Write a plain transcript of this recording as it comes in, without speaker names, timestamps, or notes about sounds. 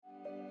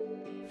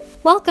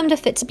Welcome to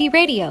Fit to Be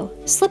Radio.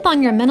 Slip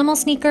on your minimal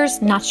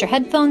sneakers, notch your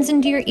headphones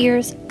into your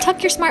ears,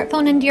 tuck your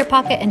smartphone into your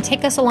pocket, and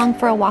take us along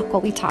for a walk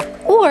while we talk.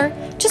 Or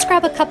just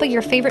grab a cup of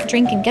your favorite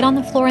drink and get on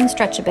the floor and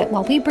stretch a bit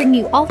while we bring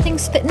you all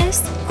things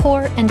fitness,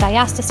 core, and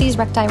diastasis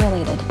recti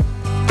related.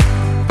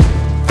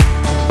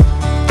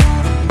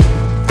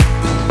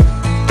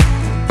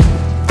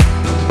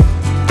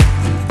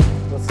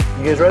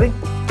 You guys ready?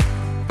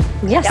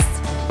 Yes.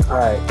 Yep. All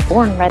right.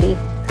 Born ready.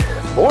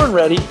 Born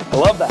ready. I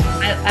love that.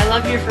 I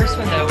love your first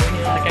one though, when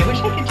you're like, I wish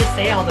I could just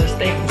say all those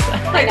things.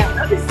 Like,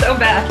 that is so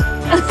bad.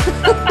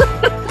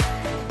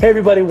 Hey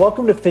everybody,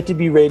 welcome to Fit to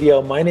Be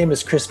Radio. My name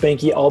is Chris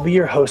Banky. I'll be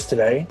your host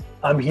today.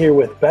 I'm here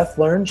with Beth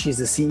Learn. She's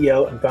the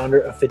CEO and founder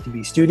of Fit to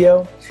Be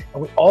Studio.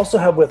 And we also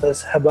have with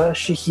us Heba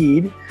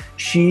Shaheed.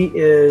 She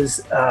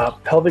is a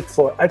pelvic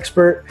floor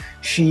expert.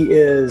 She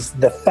is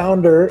the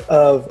founder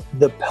of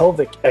the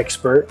Pelvic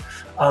Expert.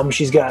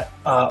 She's got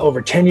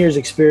over 10 years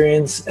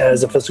experience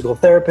as a physical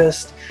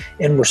therapist,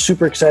 and we're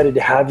super excited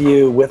to have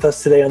you with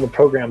us today on the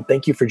program.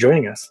 Thank you for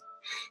joining us.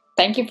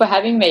 Thank you for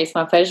having me. It's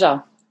my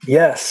pleasure.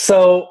 Yes.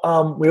 So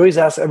we always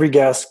ask every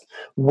guest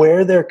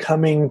where they're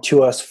coming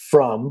to us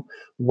from.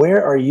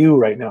 Where are you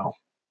right now?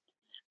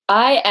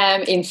 I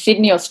am in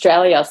Sydney,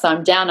 Australia, so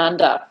I'm down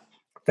under.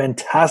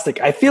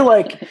 Fantastic. I feel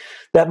like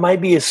that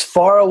might be as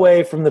far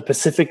away from the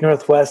Pacific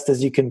Northwest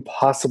as you can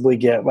possibly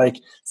get. Like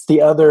it's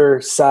the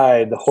other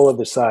side, the whole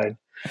other side.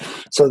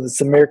 So it's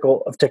a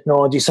miracle of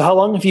technology. So how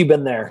long have you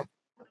been there?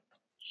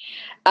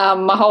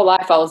 My whole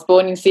life. I was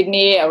born in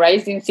Sydney,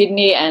 raised in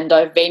Sydney, and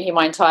I've been here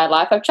my entire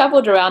life. I've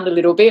traveled around a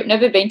little bit. I've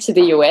never been to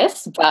the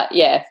US, but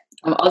yeah,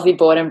 I'm Aussie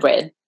born and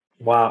bred.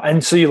 Wow.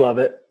 And so you love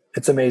it.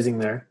 It's amazing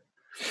there.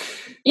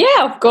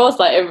 Yeah, of course,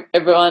 like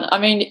everyone. I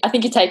mean, I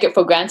think you take it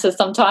for granted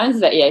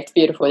sometimes, but yeah, it's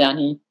beautiful down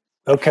here.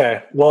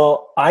 Okay.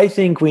 Well, I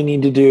think we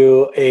need to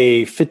do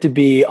a Fit to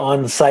Be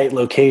on-site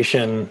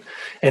location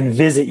and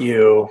visit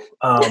you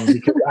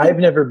because I've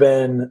never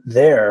been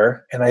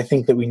there, and I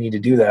think that we need to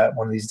do that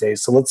one of these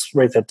days. So let's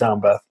write that down,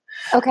 Beth.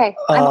 Okay.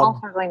 I'm all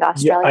for going to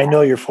Australia. Yeah, I know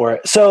you're for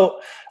it.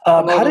 So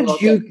how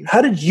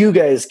did you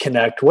guys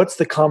connect? What's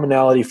the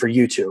commonality for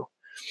you two?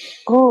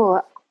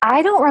 Oh,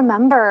 I don't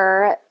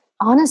remember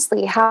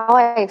honestly how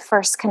I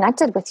first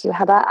connected with you,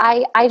 Heba.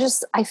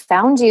 I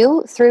found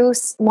you through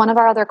one of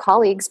our other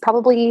colleagues,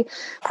 probably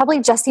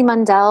Jessie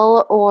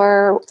Mundell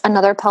or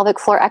another pelvic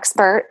floor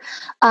expert.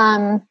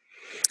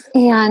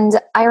 And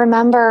I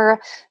remember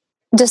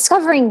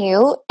discovering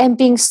you and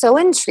being so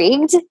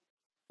intrigued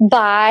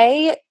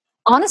by,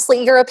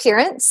 honestly, your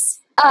appearance.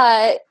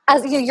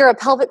 As you're a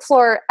pelvic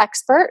floor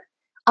expert,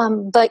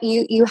 but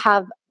you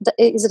have,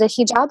 is it a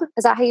hijab?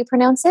 Is that how you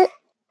pronounce it?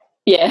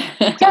 Yeah.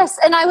 Yes.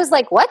 And I was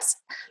like, what?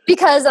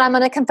 Because I'm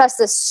going to confess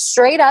this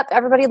straight up,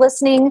 everybody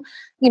listening,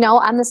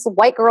 I'm this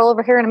white girl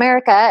over here in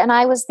America. And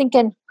I was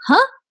thinking,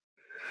 huh?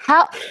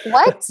 How,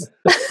 what?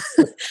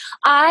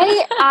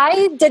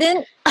 I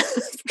didn't,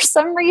 for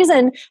some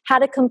reason,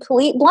 had a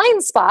complete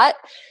blind spot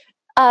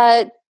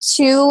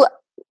to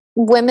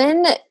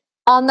women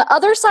on the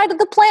other side of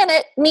the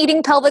planet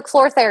needing pelvic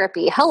floor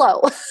therapy.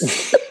 Hello.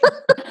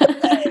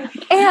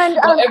 And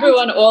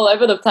everyone all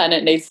over the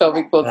planet needs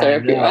pelvic floor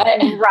therapy,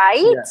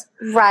 right?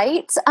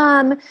 Right.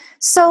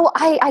 So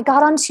I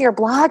got onto your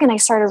blog and I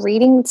started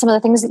reading some of the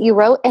things that you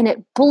wrote, and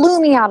it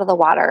blew me out of the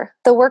water.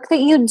 The work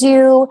that you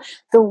do,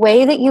 the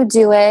way that you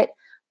do it,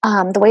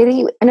 the way that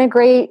you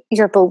integrate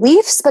your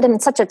beliefs, but in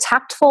such a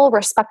tactful,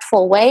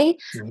 respectful way.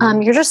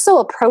 Mm-hmm. You're just so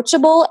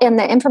approachable, and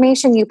the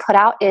information you put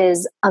out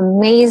is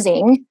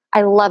amazing.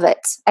 I love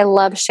it. I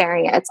love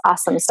sharing it. It's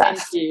awesome stuff.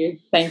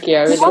 Thank you.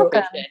 I really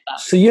appreciate that.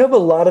 So you have a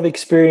lot of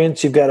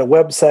experience. You've got a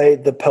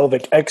website, the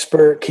Pelvic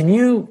Expert. Can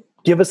you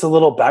give us a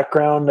little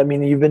background? I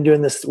mean, you've been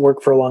doing this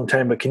work for a long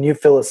time, but can you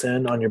fill us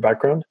in on your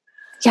background?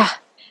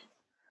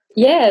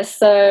 Yeah,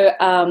 so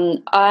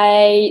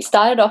I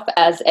started off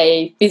as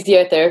a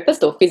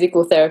physiotherapist or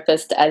physical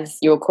therapist, as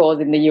you're called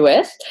in the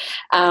US,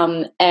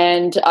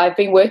 and I've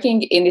been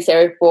working in this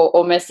area for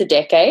almost a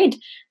decade.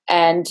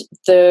 And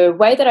the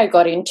way that I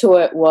got into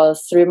it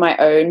was through my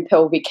own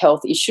pelvic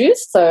health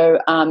issues. So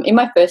in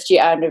my first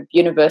year out of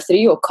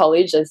university, or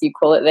college as you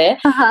call it there,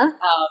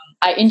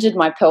 I injured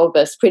my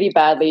pelvis pretty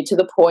badly to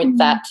the point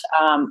that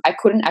I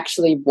couldn't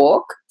actually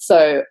walk.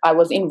 So I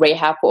was in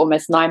rehab for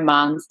almost 9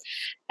 months.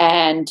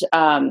 And,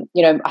 I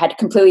had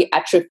completely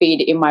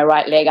atrophied in my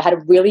right leg. I had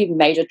a really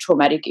major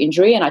traumatic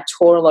injury, and I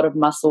tore a lot of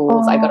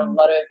muscles. I got a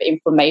lot of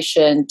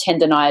inflammation,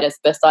 tendonitis,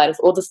 bursitis,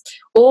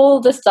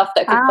 all the stuff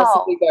that could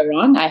possibly go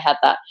wrong. I had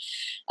that.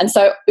 And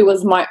so it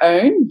was my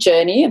own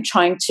journey of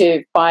trying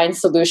to find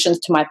solutions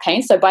to my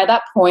pain. So by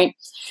that point,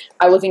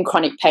 I was in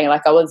chronic pain.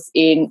 Like I was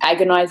in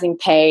agonizing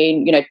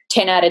pain,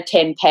 10 out of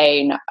 10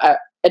 pain.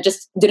 I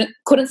just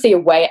couldn't see a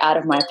way out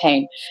of my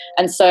pain.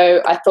 And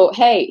so I thought,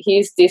 hey,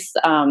 here's this,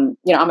 I'm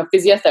a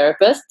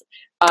physiotherapist.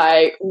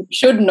 I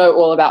should know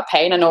all about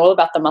pain. I know all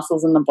about the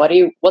muscles in the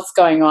body, what's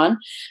going on.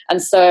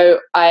 And so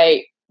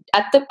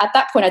at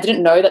that point, I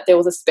didn't know that there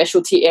was a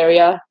specialty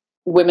area,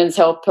 women's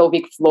health,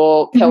 pelvic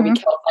floor, pelvic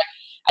health.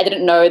 I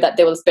didn't know that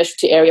there was a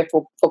specialty area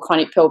for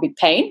chronic pelvic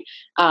pain.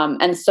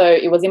 And so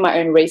it was in my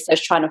own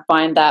research trying to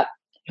find that,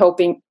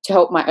 helping to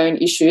help my own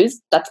issues.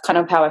 That's kind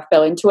of how I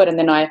fell into it. And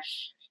then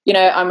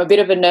I'm a bit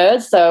of a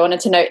nerd, so I wanted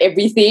to know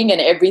everything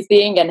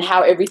and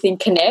how everything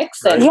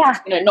connects. And,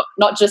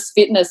 not just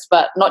fitness,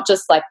 but not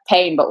just like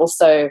pain, but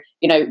also,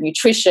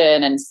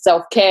 nutrition and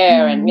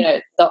self-care and,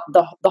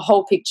 the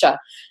whole picture.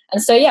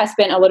 And so, I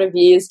spent a lot of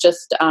years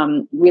just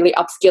really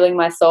upskilling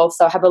myself.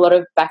 So I have a lot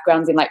of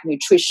backgrounds in like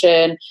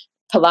nutrition,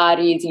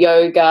 Pilates,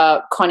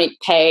 yoga, chronic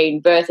pain,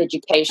 birth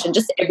education,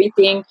 just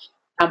everything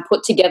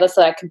put together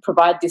so I can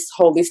provide this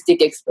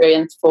holistic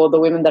experience for the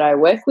women that I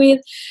work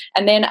with.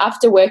 And then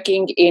after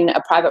working in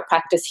a private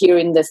practice here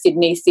in the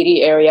Sydney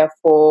city area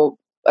for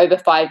over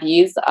 5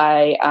 years,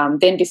 I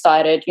then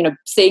decided,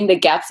 seeing the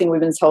gaps in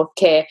women's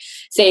healthcare,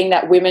 seeing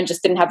that women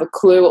just didn't have a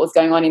clue what was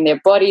going on in their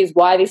bodies,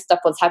 why this stuff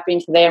was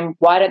happening to them,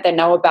 why don't they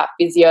know about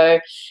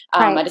physio,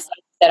 I decided to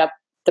set up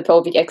the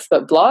Pelvic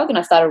Expert blog, and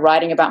I started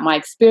writing about my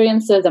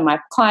experiences and my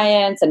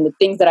clients and the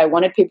things that I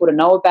wanted people to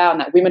know about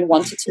and that women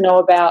wanted to know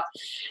about.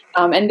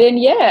 And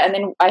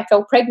then I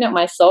fell pregnant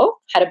myself,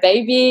 had a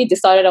baby,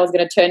 decided I was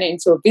going to turn it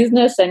into a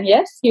business, and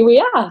yes, here we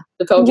are,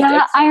 the Pelvic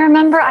Expert. I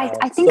remember, I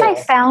think I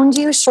found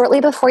you shortly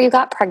before you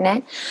got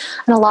pregnant,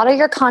 and a lot of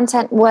your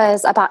content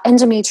was about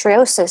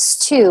endometriosis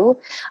too,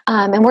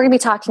 and we're going to be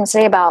talking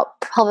today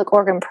about pelvic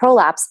organ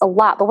prolapse a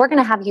lot, but we're going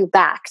to have you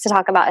back to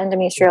talk about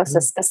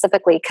endometriosis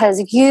specifically,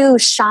 because you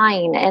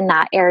shine in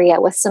that area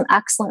with some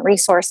excellent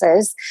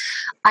resources.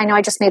 I know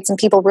I just made some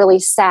people really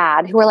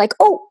sad who were like,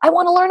 oh, I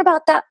want to learn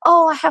about that.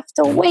 Oh, I have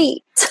to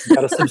wait.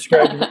 Got to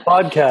subscribe to the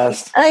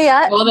podcast.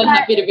 More than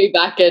happy to be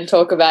back and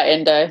talk about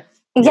endo.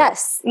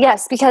 Yes,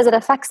 because it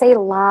affects a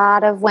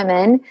lot of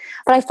women.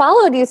 But I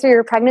followed you through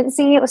your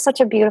pregnancy. It was such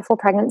a beautiful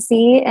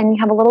pregnancy, and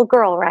you have a little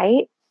girl,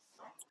 right?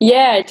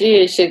 Yeah, I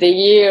do. She's 1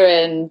 year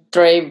and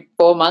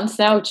 3-4 months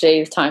now.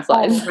 Geez, time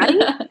flies.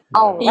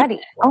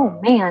 Already? Oh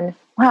man,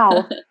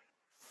 wow.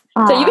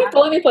 So you've been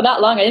following me for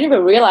that long. I didn't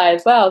even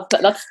realize. Wow,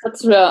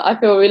 that's real. I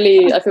feel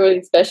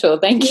really special.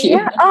 Thank you.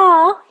 Yeah.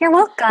 Oh, you're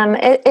welcome.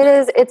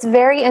 It's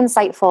very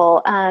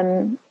insightful.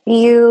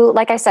 You,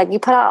 like I said, you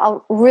put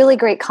out a really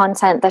great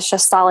content that's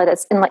just solid.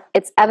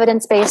 It's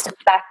evidence based,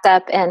 it's backed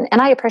up, and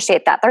I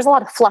appreciate that. There's a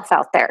lot of fluff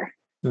out there.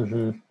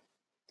 Mm-hmm.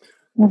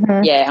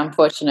 Mm-hmm. Yeah,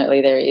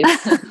 unfortunately there is.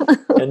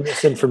 And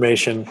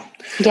misinformation.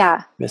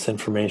 Yeah.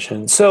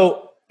 Misinformation.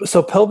 So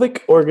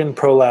pelvic organ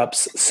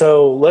prolapse.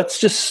 So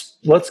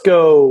let's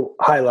go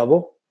high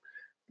level.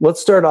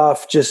 Let's start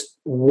off just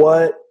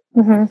what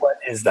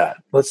is that?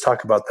 Let's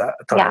talk about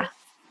that.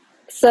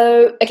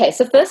 So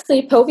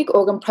firstly, pelvic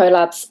organ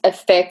prolapse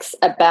affects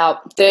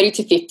about 30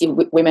 to 50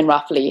 women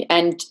roughly,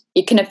 and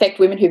it can affect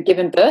women who've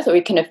given birth, or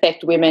it can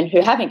affect women who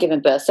haven't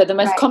given birth. So the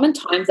most common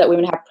times that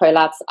women have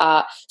prolapse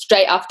are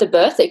straight after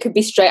birth. So it could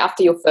be straight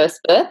after your first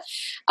birth.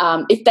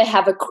 If they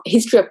have a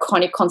history of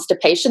chronic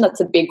constipation,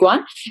 that's a big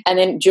one. And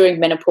then during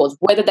menopause,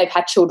 whether they've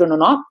had children or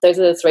not, those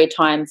are the 3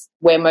 times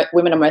where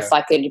women are most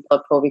likely to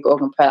develop pelvic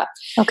organ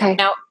prolapse. Okay.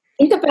 Now,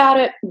 think about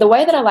it. The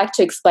way that I like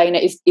to explain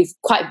it is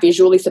quite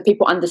visually, so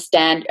people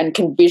understand and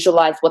can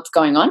visualize what's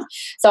going on.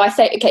 So I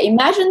say, okay,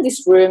 imagine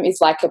this room is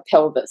like a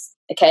pelvis,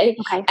 okay?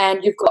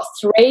 And you've got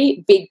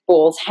 3 big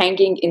balls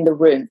hanging in the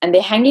room, and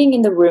they're hanging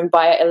in the room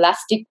by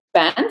elastic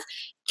bands,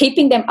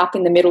 keeping them up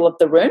in the middle of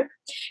the room.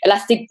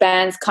 Elastic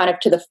bands kind of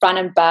to the front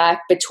and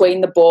back, between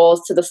the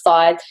balls, to the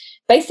side.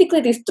 Basically,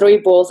 these 3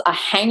 balls are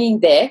hanging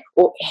there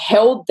or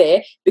held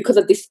there because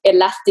of this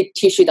elastic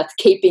tissue that's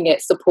keeping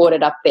it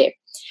supported up there.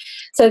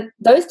 So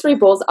those 3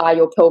 balls are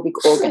your pelvic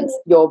organs,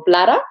 your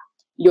bladder,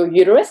 your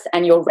uterus,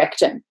 and your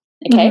rectum,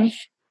 okay?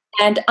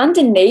 And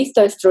underneath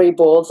those 3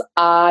 balls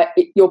are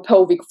your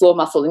pelvic floor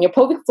muscles. And your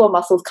pelvic floor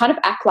muscles kind of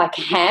act like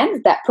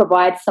hands that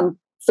provide some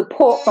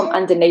support from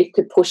underneath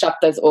to push up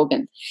those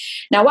organs.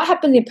 Now, what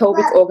happens in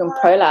pelvic organ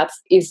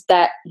prolapse is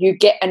that you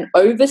get an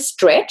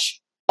overstretch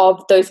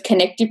of those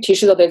connective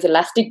tissues, or those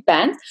elastic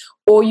bands,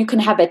 or you can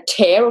have a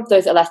tear of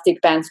those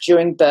elastic bands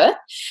during birth.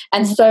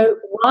 And so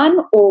one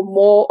or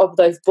more of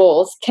those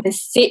balls can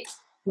sit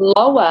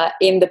lower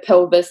in the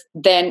pelvis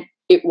than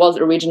it was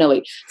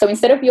originally. So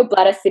instead of your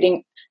bladder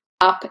sitting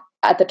up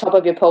at the top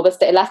of your pelvis,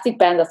 the elastic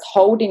band that's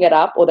holding it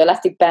up, or the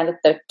elastic band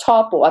at the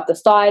top or at the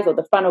sides or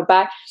the front or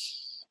back,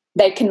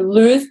 they can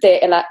lose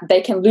their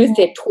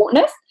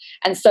tautness,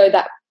 and so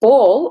that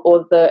ball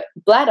or the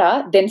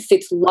bladder then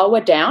sits lower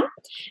down,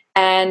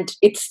 and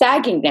it's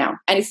sagging down,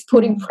 and it's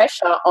putting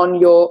pressure on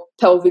your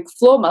pelvic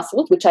floor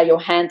muscles, which are your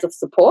hands of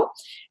support.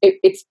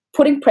 It's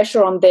putting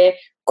pressure on there,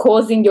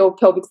 causing your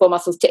pelvic floor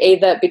muscles to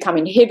either become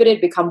inhibited,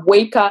 become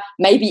weaker,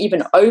 maybe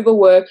even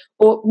overwork,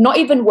 or not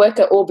even work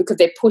at all because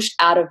they're pushed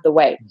out of the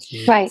way.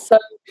 Right. So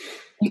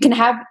you can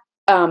have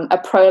a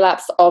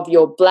prolapse of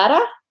your bladder,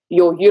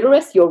 your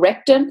uterus, your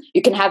rectum.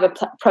 You can have a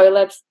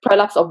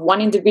prolapse of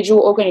one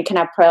individual organ. You can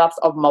have prolapse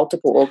of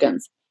multiple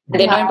organs. And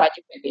they're known by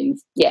different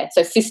things. Yeah,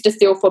 so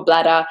cystocele for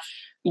bladder,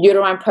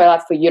 uterine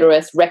prolapse for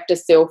uterus,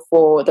 rectocele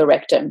for the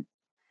rectum.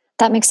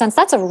 That makes sense.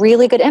 That's a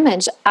really good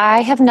image.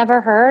 I have never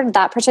heard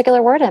that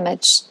particular word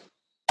image.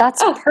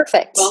 That's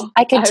perfect. Well,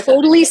 I can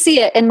totally see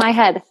it in my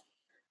head.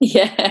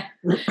 Yeah.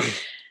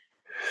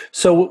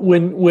 So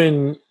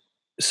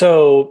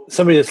so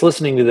somebody that's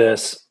listening to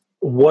this,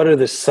 what are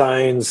the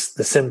signs,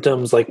 the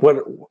symptoms? Like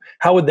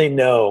how would they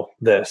know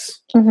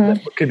this?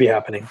 Mm-hmm. What could be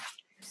happening?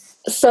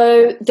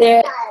 So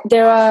there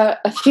are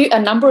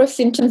a number of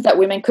symptoms that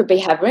women could be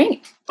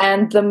having,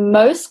 and the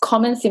most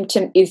common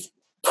symptom is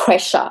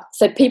pressure.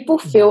 So people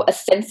feel a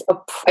sense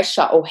of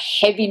pressure or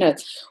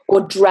heaviness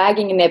or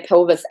dragging in their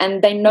pelvis,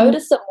 and they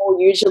notice it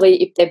more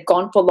usually if they've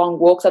gone for long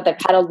walks or they've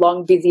had a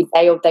long busy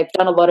day or they've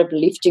done a lot of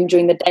lifting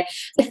during the day.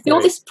 They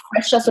feel this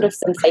pressure sort of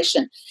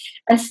sensation.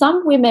 And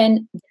some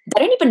women,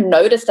 they don't even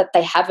notice that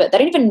they have it. They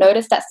don't even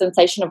notice that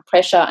sensation of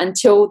pressure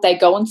until they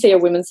go and see a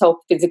women's health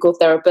physical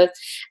therapist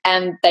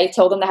and they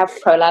tell them they have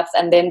prolapse,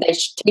 and then they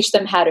teach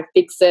them how to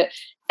fix it.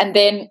 And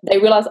then they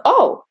realize,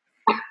 oh,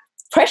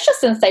 pressure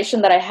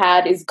sensation that I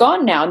had is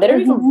gone now, and they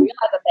don't even realize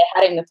that they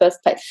had it in the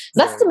first place.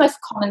 So that's the most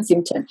common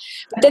symptom.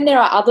 But then there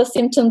are other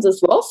symptoms as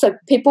well. So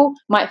people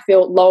might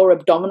feel lower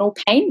abdominal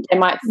pain. They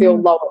might feel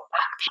lower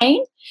back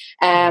pain.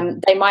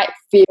 They might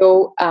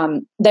feel,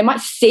 they might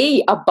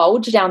see a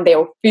bulge down there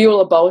or feel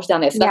a bulge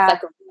down there. So that's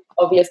like an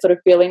obvious sort of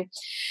feeling.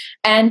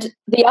 And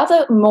the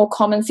other more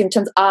common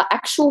symptoms are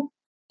actual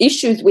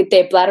issues with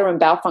their bladder and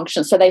bowel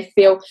function. So they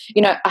feel,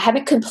 I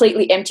haven't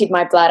completely emptied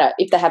my bladder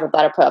if they have a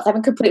bladder prolapse. I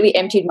haven't completely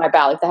emptied my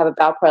bowel if they have a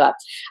bowel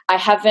prolapse. I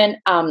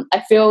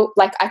feel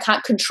like I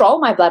can't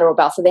control my bladder or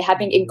bowel. So they're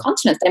having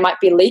incontinence. They might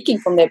be leaking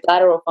from their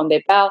bladder or from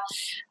their bowel.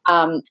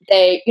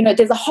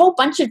 There's a whole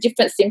bunch of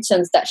different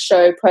symptoms that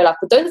show prolapse,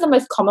 but those are the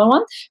most common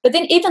ones. But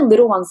then even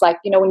little ones like,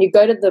 when you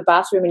go to the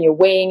bathroom and you're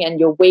weeing and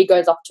your wee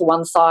goes off to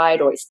one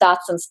side, or it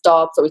starts and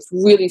stops, or it's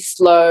really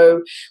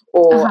slow,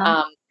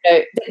 or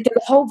there's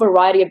a whole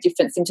variety of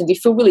different symptoms. You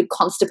feel really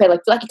constipated,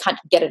 feel like you can't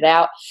get it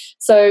out.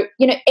 So,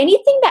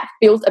 anything that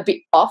feels a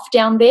bit off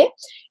down there,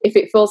 if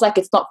it feels like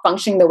it's not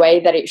functioning the way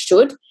that it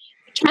should,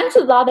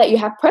 chances are that you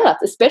have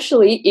prolapse,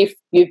 especially if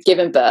you've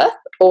given birth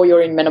or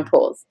you're in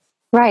menopause.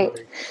 Right.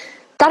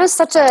 That is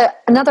such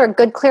another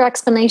good, clear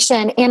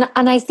explanation. And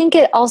I think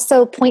it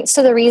also points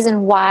to the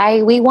reason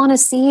why we want to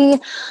see,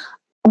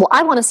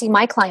 I want to see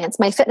my clients,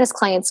 my fitness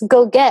clients,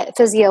 go get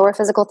physio or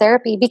physical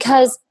therapy,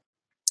 because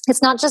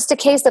it's not just a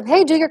case of,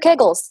 hey, do your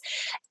kegels.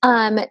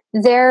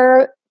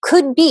 There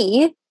could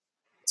be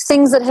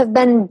things that have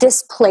been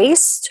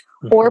displaced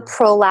or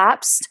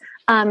prolapsed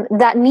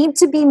that need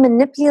to be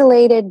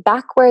manipulated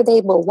back where they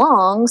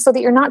belong, so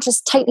that you're not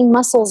just tightening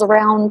muscles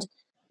around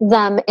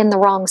them in the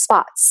wrong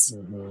spots.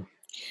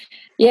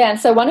 Yeah, and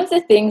so one of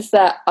the things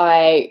that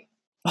I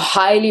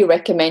highly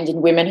recommend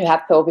in women who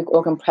have pelvic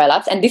organ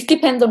prolapse, and this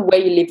depends on where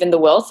you live in the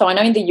world. So I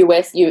know in the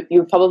US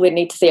you probably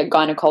need to see a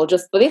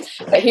gynecologist for this,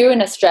 but here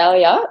in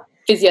Australia,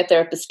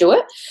 physiotherapists do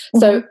it.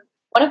 So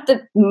one of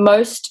the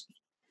most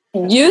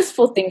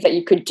useful things that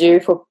you could do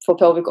for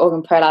pelvic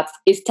organ prolapse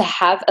is to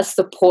have a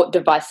support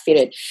device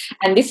fitted,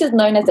 and this is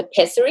known as a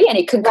pessary, and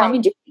it can come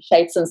in different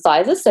shapes and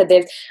sizes. So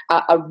there's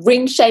a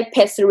ring-shaped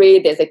pessary,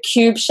 there's a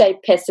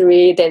cube-shaped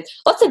pessary, there's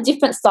lots of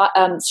different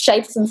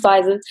shapes and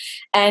sizes.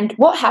 And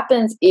what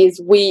happens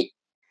is we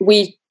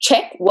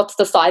check what's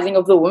the sizing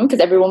of the woman, because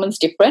every woman's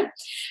different,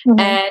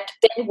 and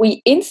then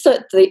we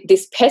insert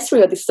this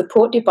pessary or this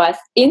support device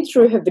in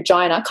through her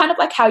vagina, kind of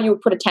like how you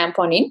would put a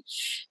tampon in.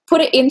 Put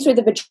it in through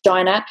the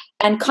vagina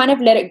and kind of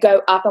let it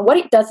go up. And what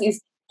it does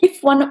is,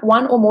 if one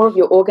or more of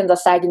your organs are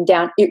sagging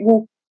down, it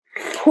will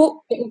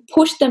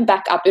push them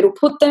back up. It'll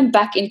put them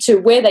back into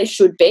where they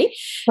should be.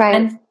 Right.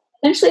 And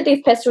essentially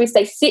these pessaries,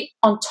 they sit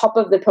on top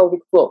of the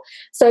pelvic floor.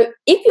 So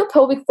if your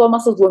pelvic floor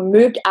muscles were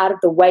moved out of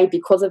the way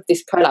because of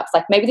this prolapse,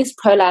 like maybe this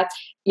prolapse,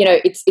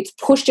 it's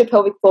pushed your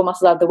pelvic floor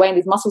muscles out of the way and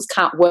these muscles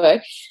can't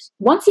work.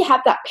 Once you have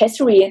that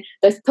pessary in,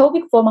 those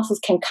pelvic floor muscles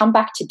can come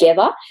back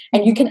together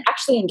and you can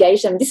actually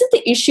engage them. This is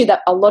the issue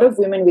that a lot of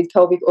women with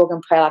pelvic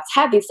organ prolapse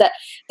have, is that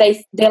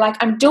they're like,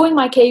 I'm doing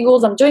my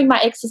kegels, I'm doing my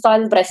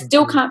exercises, but I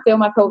still can't feel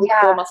my pelvic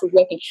floor muscles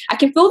working. I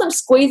can feel them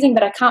squeezing,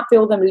 but I can't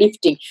feel them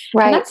lifting.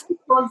 Right. And that's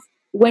because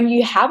when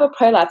you have a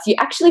prolapse, you're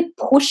actually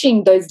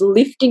pushing those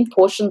lifting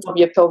portions of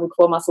your pelvic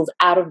floor muscles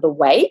out of the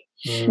way.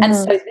 And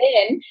so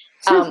then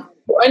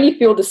you only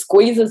feel the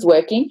squeezes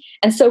working.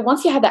 And so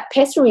once you have that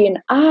pessary in,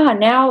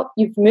 now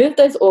you've moved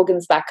those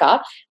organs back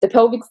up, the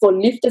pelvic floor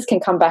lifters can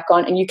come back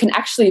on and you can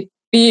actually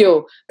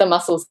feel the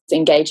muscles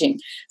engaging.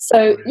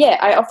 So,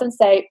 I often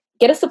say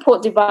get a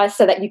support device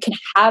so that you can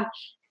have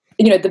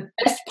the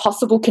best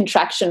possible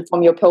contraction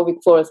from your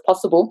pelvic floor as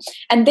possible.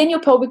 And then your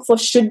pelvic floor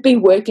should be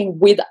working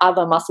with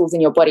other muscles in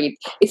your body.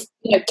 It's,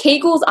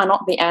 kegels are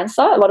not the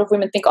answer. A lot of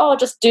women think,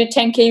 just do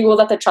 10 kegels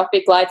at the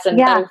traffic lights and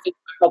that'll fix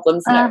my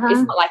problems. No,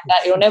 it's not like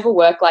that. It'll never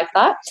work like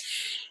that.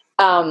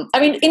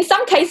 In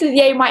some cases,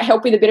 it might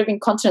help with a bit of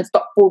incontinence,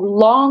 but for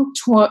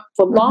long-term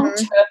strong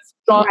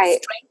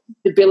strength and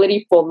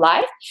stability for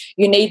life,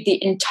 you need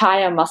the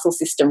entire muscle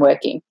system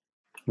working.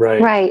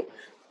 Right.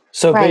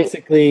 So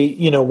basically,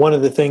 one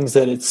of the things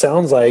that it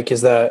sounds like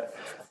is that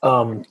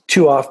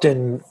too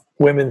often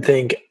women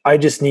think, I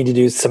just need to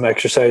do some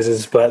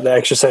exercises, but the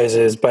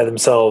exercises by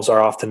themselves are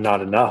often not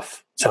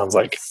enough. sounds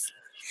like.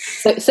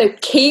 So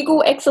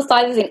Kegel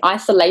exercises in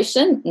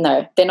isolation,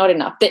 no, they're not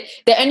enough.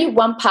 They're only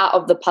one part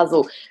of the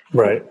puzzle.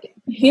 Right.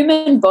 The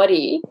human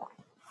body,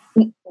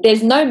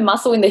 there's no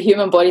muscle in the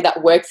human body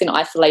that works in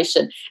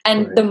isolation.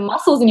 And the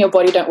muscles in your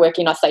body don't work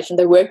in isolation.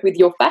 They work with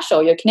your fascia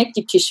or your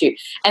connective tissue.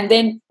 And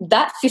then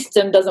that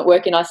system doesn't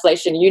work in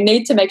isolation. You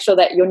need to make sure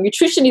that your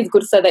nutrition is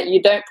good so that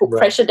you don't put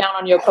pressure down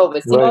on your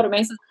pelvis. You know what I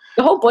mean? So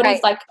the whole body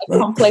is like a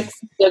complex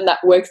system that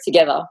works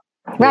together.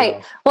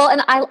 Right. Well,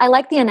 and I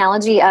like the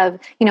analogy of,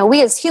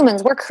 we as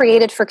humans, we're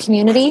created for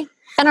community.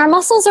 And our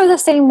muscles are the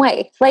same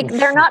way. Like,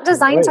 they're not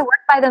designed to work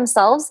by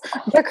themselves.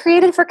 They're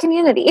created for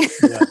community.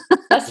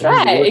 That's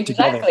right.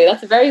 Exactly.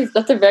 That's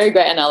a very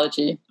great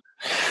analogy.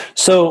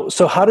 So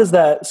how does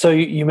that, so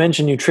you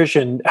mentioned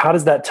nutrition, how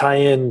does that tie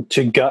in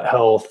to gut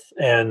health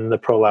and the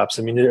prolapse?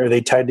 I mean, are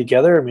they tied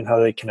together? I mean, how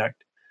do they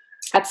connect?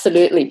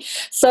 Absolutely.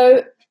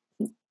 So,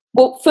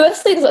 well,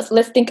 firstly,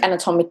 let's think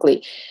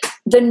anatomically.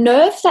 The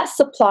nerves that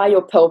supply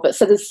your pelvis,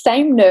 so the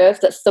same nerves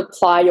that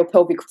supply your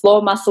pelvic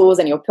floor muscles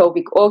and your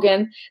pelvic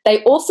organ,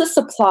 they also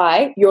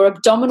supply your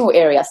abdominal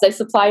area. So they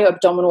supply your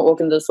abdominal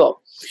organs as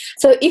well.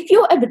 So if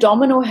your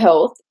abdominal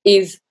health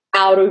is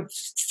out of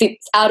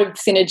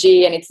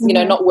synergy and it's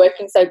not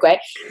working so great,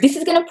 this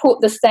is going to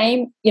put the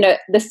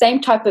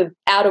same type of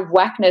out of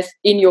whackness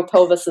in your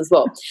pelvis as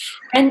well.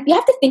 And you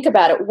have to think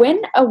about it.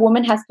 When a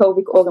woman has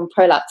pelvic organ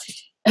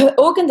prolapse, her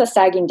organs are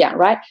sagging down,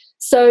 right?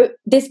 So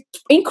there's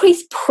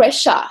increased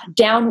pressure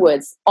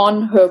downwards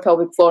on her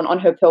pelvic floor and on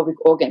her pelvic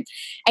organ.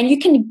 And you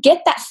can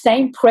get that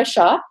same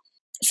pressure.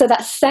 So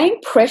that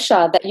same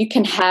pressure that you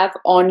can have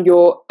on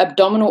your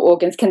abdominal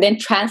organs can then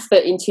transfer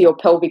into your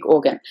pelvic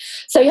organ.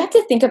 So you have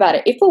to think about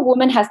it. If a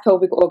woman has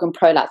pelvic organ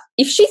prolapse,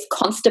 if she's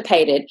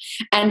constipated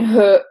and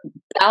her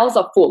bowels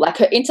are full, like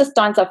her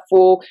intestines are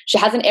full, she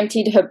hasn't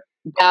emptied her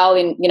bowel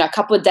in a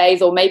couple of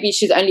days, or maybe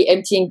she's only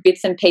emptying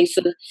bits and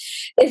pieces,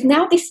 there's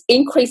now this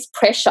increased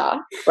pressure,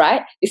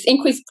 right? This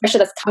increased pressure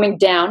that's coming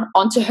down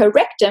onto her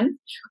rectum,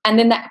 and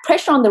then that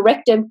pressure on the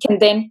rectum can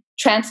then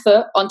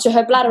transfer onto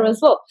her bladder as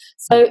well.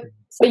 So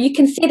you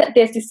can see that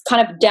there's this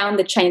kind of down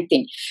the chain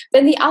thing.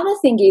 Then the other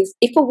thing is,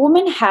 if a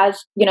woman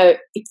has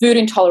food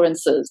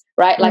intolerances,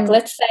 right? Like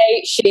let's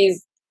say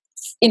she's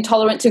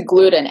intolerant to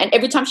gluten, and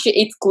every time she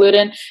eats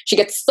gluten she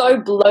gets so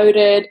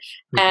bloated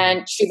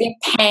and she's in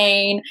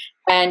pain,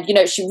 and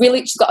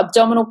she's got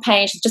abdominal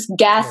pain, she's just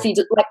gassy,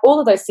 like all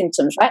of those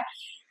symptoms, right?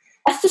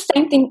 That's the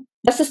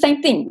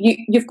same thing.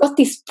 You've got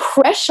this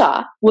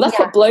pressure. Well, that's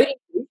what bloating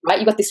is, right?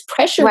 You've got this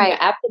pressure in your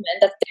abdomen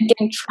that's then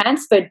getting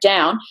transferred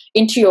down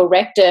into your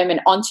rectum and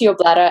onto your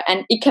bladder,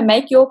 and it can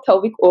make your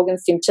pelvic organ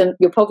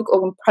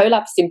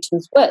prolapse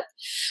symptoms worse.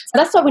 So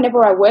that's why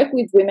whenever I work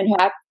with women who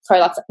have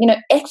prolapse,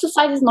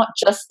 exercise is not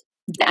just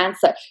the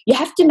answer. You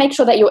have to make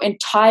sure that your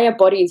entire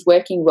body is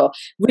working well.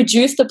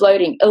 Reduce the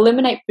bloating,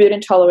 eliminate food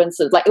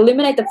intolerances, like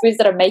eliminate the foods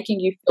that are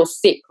making you feel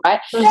sick, right?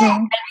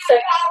 And so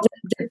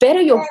the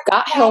better your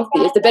gut health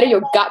is, the better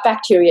your gut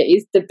bacteria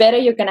is, the better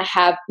you're going to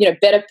have,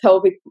 better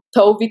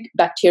pelvic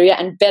bacteria,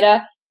 and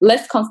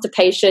less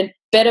constipation,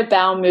 better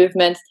bowel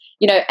movements,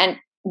 and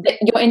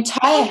your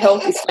entire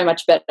health is so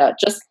much better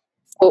just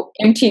for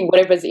emptying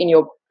whatever's in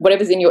your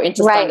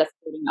intestine that's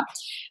building up.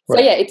 So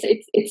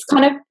it's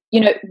kind of,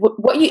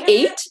 what you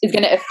eat is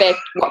going to affect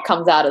what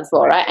comes out as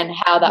well, right? And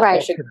how that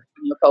pressure comes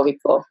on your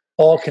pelvic floor.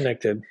 All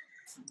connected.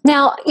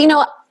 Now,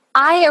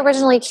 I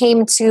originally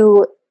came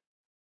to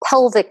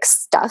pelvic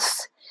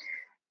stuff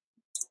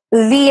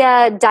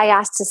via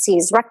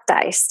diastasis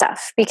recti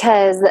stuff,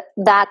 because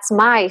that's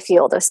my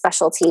field of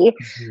specialty.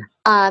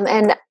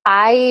 And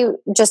I,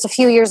 just a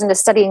few years into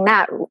studying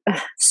that,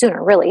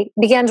 sooner really,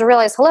 began to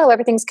realize,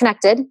 everything's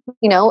connected,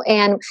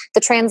 and the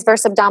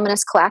transverse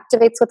abdominis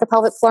coactivates with the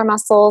pelvic floor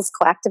muscles,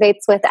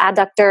 coactivates with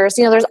adductors.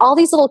 There's all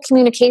these little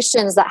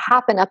communications that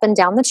happen up and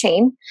down the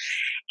chain.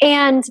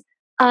 And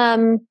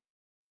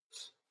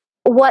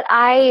what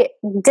I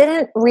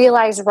didn't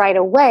realize right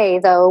away,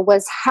 though,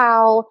 was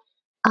how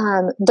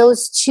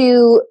those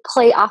two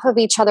play off of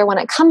each other when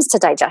it comes to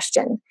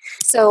digestion.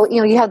 So,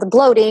 you have the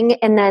bloating,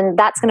 and then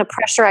that's going to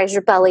pressurize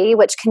your belly,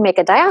 which can make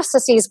a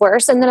diastasis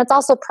worse. And then it's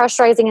also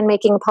pressurizing and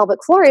making pelvic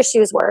floor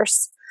issues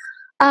worse.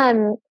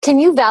 Can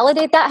you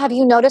validate that? Have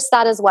you noticed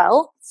that as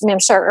well? I mean, I'm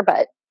sure,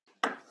 but.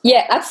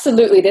 Yeah,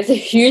 absolutely. There's a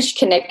huge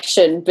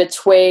connection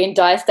between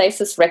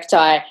diastasis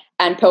recti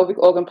and pelvic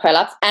organ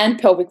prolapse and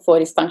pelvic floor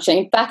dysfunction.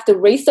 In fact, the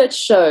research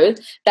shows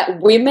that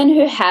women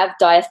who have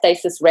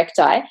diastasis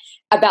recti,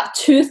 about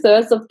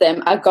 2/3 of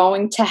them are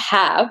going to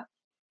have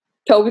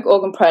pelvic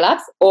organ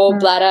prolapse or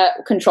bladder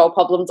control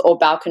problems or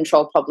bowel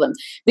control problems,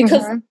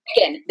 because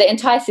again, the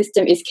entire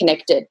system is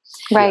connected.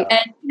 Right.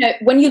 And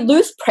when you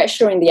lose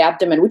pressure in the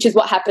abdomen, which is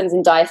what happens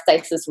in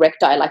diastasis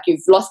recti, like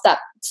you've lost that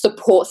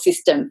support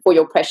system for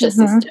your pressure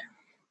system,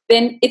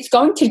 then it's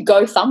going to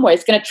go somewhere.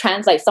 It's going to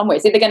translate somewhere.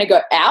 It's either going to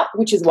go out,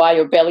 which is why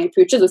your belly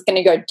pooches, or it's going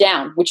to go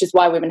down, which is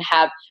why women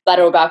have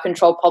bladder or bowel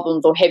control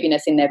problems or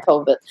heaviness in their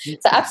pelvis.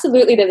 So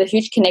absolutely, there's a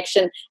huge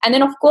connection. And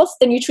then, of course,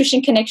 the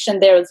nutrition connection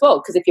there as well,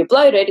 because if you're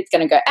bloated, it's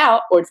going to go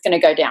out or it's going to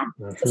go down.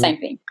 It's the same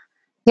thing.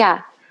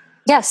 Yeah.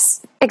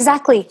 Yes,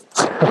 exactly.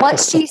 What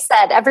she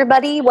said,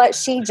 everybody, what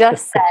she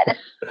just said.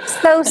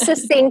 So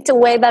succinct,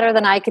 way better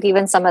than I could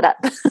even sum it up.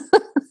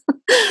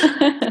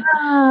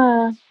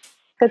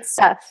 Good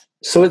stuff.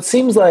 So it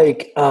seems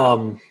like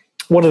one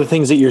of the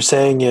things that you're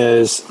saying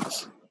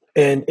is,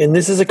 and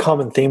this is a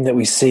common theme that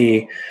we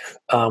see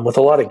with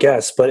a lot of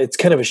guests, but it's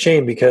kind of a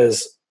shame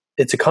because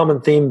it's a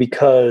common theme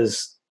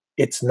because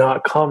it's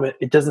not common.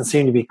 It doesn't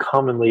seem to be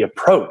commonly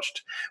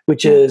approached,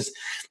 which is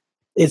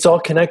it's all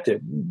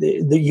connected.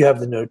 You have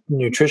the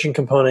nutrition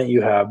component,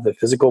 you have the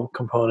physical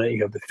component,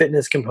 you have the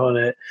fitness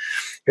component.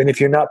 And if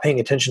you're not paying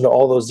attention to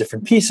all those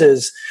different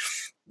pieces,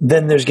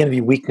 then there's going to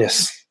be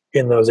weakness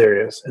in those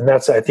areas. And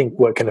that's, I think,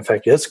 what can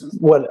affect you. That's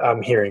what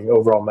I'm hearing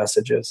overall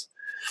messages.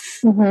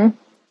 Mm-hmm.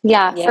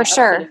 Yeah, for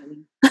sure.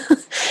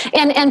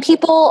 and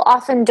people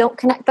often don't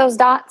connect those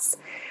dots.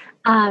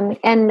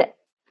 And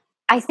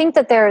I think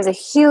that there is a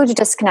huge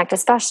disconnect,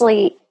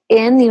 especially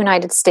in the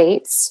United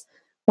States,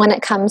 when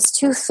it comes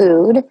to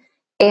food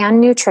and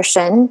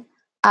nutrition.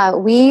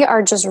 We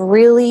are just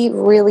really,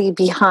 really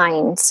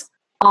behind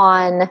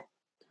on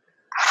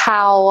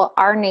how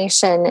our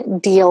nation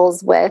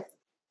deals with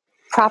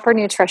proper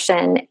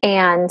nutrition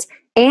and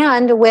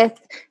with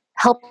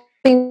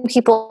helping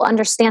people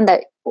understand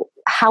that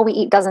how we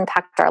eat does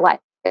impact our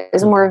lives.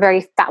 And we're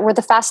we're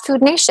the fast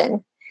food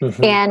nation.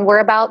 Mm-hmm. And we're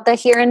about the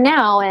here and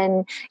now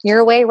and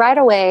your way, right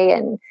away,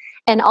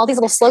 and all these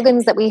little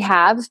slogans that we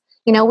have.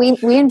 You know, we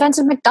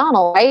invented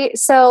McDonald's, right?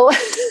 So,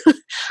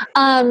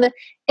 and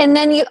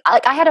then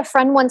I had a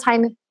friend one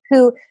time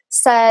who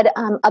said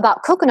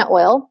about coconut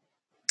oil.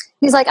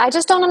 He's like, I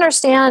just don't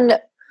understand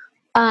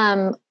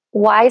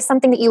why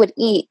something that you would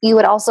eat, you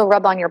would also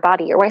rub on your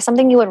body, or why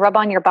something you would rub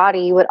on your body,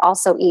 you would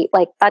also eat.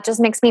 Like, that just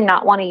makes me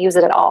not want to use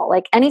it at all.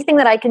 Like, anything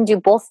that I can do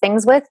both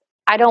things with,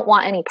 I don't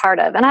want any part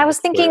of. And I was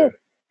thinking,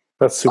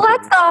 that's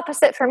the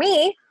opposite for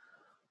me.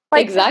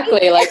 Like,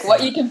 exactly. Like,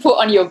 what you can put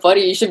on your body,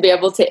 you should be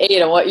able to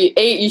eat, and what you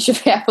eat, you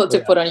should be able to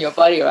put on your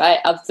body, right?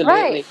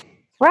 Absolutely.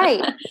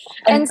 Right.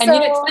 and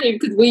so, it's funny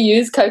because we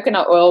use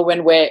coconut oil when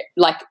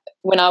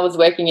I was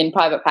working in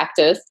private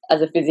practice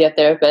as a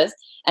physiotherapist,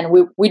 and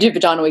we do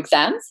vaginal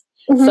exams.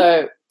 Mm-hmm.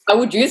 So I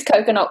would use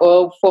coconut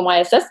oil for my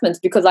assessments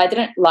because I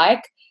didn't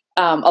like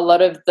a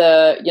lot of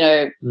the,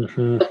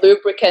 the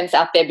lubricants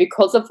out there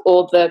because of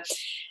all the,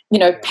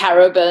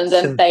 parabens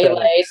and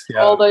phthalates,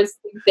 all those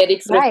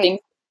synthetic sort of things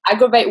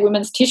aggravate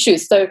women's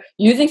tissues. So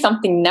using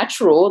something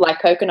natural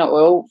like coconut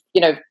oil,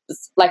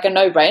 it's like a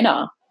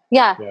no-brainer.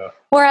 Yeah.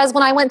 Whereas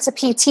when I went to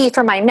PT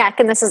for my neck,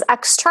 and this is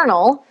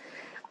external,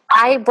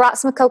 I brought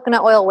some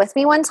coconut oil with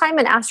me one time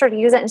and asked her to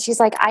use it. And she's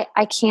like,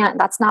 I can't,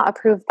 that's not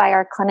approved by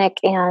our clinic.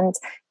 And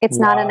it's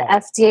not an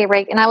FDA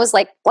reg. And I was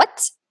like,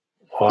 what?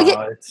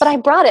 But I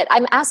brought it.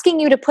 I'm asking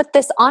you to put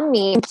this on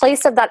me in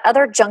place of that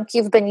other junk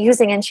you've been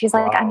using. And she's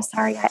like, I'm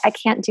sorry, I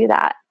can't do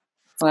that.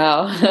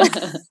 Wow.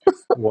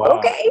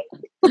 Okay.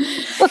 I'm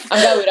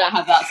glad we don't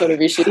have that sort of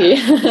issue here.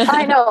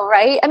 I know,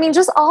 right? I mean,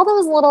 just all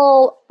those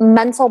little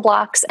mental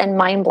blocks and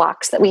mind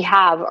blocks that we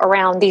have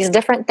around these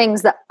different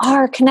things that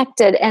are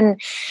connected,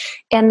 and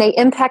they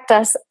impact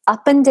us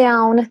up and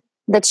down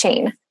the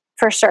chain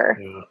for sure.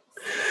 Yeah.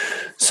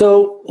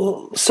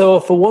 So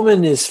if a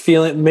woman is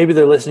feeling, maybe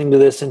they're listening to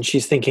this and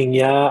she's thinking,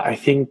 yeah, I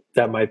think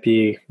that might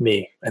be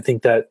me. I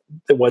think that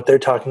what they're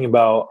talking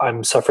about,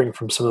 I'm suffering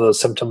from some of those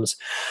symptoms.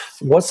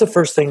 What's the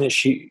first thing that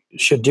she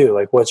should do?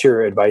 Like, what's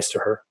your advice to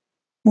her?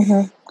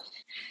 Mm-hmm.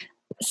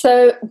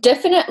 So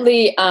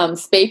definitely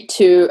speak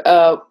to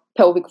a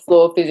pelvic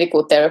floor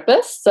physical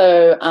therapist.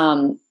 So,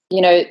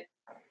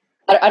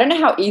 I don't know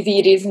how easy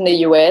it is in the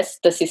US,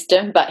 the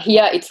system, but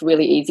here it's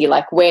really easy.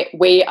 Like,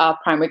 we are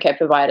primary care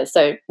providers,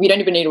 so we don't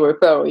even need a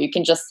referral. You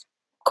can just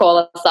call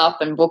us up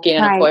and book in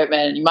an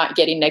appointment, and you might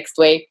get in next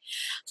week.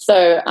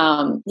 So,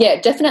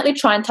 definitely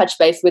try and touch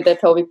base with a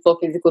pelvic floor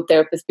physical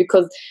therapist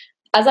because,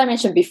 as I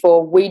mentioned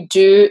before, we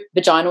do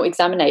vaginal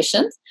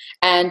examinations,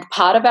 and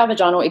part of our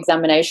vaginal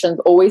examinations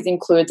always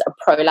includes a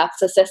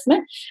prolapse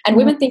assessment. And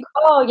women think,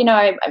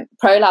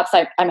 prolapse,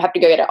 I have to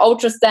go get an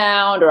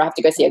ultrasound, or I have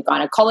to go see a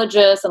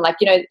gynecologist. And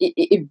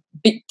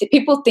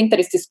people think that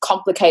it's this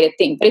complicated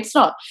thing, but it's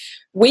not.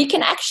 We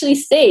can actually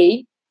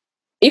see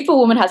if a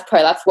woman has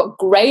prolapse, what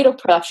grade of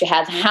prolapse she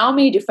has, how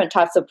many different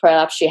types of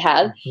prolapse she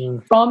has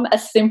from a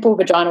simple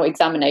vaginal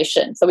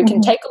examination. So we can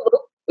take a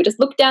look. We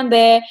just look down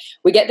there.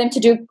 We get them to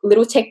do a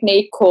little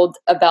technique called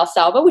a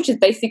Valsalva, which is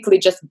basically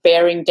just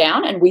bearing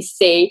down, and we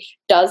see,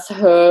 does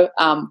her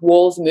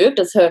walls move?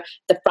 Does the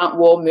front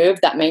wall move?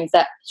 That means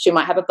that she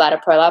might have a bladder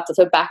prolapse. Does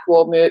her back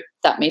wall move?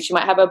 That means she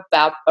might have a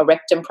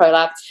rectum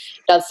prolapse.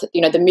 Does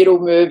the middle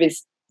move?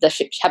 Does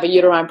she have a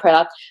uterine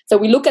prolapse? So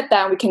we look at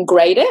that and we can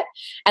grade it,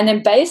 and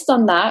then based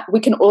on that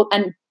we can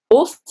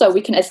also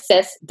we can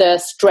assess the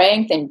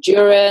strength,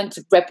 endurance,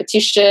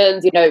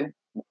 repetitions,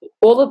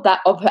 all of that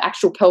of her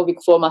actual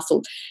pelvic floor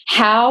muscle.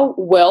 How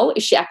well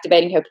is she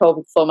activating her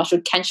pelvic floor muscle?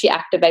 Can she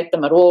activate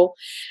them at all?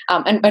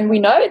 And we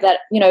know that,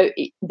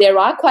 there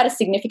are quite a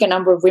significant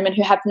number of women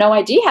who have no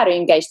idea how to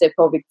engage their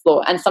pelvic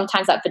floor. And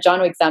sometimes that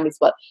vaginal exam is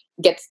what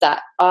gets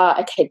that,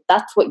 okay,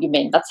 that's what you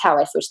mean. That's how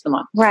I switch them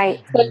on.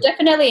 Right. So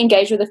definitely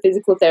engage with a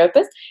physical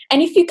therapist.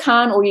 And if you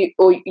can't, or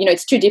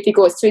it's too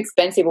difficult, it's too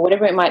expensive, or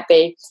whatever it might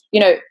be,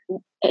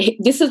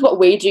 this is what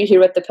we do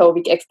here at the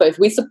Pelvic Expert.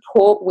 We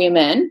support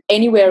women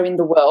anywhere in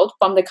the world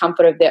from the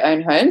comfort of their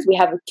own homes. We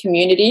have a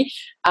community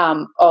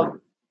of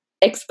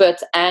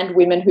experts and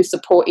women who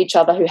support each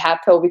other who have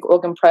pelvic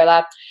organ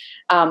prolapse.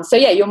 So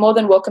you're more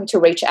than welcome to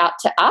reach out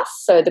to us,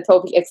 so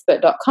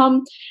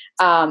thepelvicexpert.com.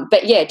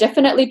 But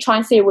definitely try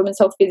and see a women's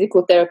health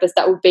physical therapist.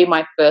 That would be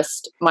my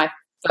first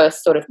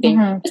sort of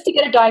thing, just to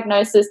get a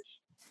diagnosis,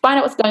 find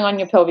out what's going on in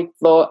your pelvic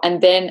floor,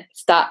 and then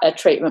start a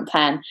treatment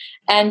plan.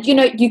 And,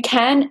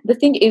 the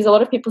thing is, a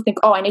lot of people think,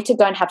 I need to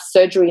go and have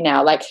surgery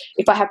now. Like,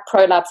 if I have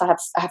prolapse, I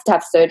have to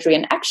have surgery.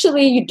 And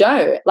actually you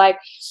don't. Like,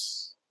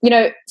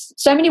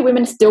 so many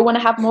women still want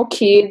to have more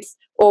kids,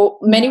 or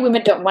many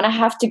women don't want to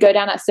have to go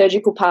down that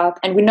surgical path.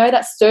 And we know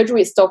that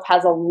surgery itself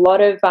has a lot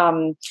of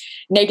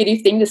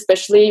negative things,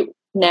 especially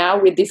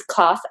now with these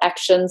class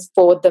actions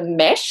for the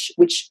mesh,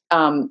 which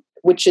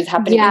is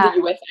happening in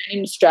the US and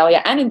in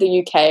Australia and in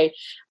the UK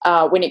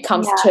when it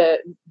comes to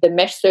the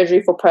mesh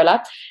surgery for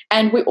prolapse.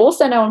 And we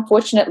also know,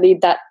 unfortunately,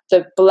 that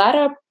the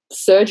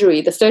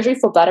surgery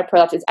for bladder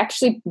prolapse is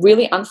actually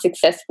really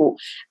unsuccessful.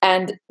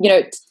 And,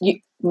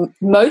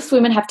 most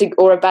women have to,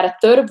 or about a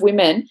third of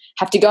women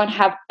have to go and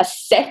have a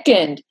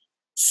second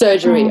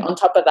surgery on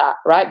top of that,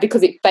 right?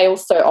 Because it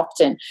fails so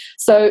often.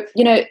 So,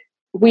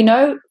 we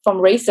know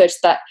from research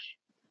that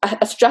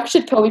a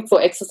structured pelvic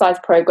floor exercise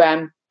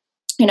program,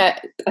 a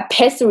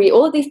pessary,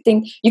 all of these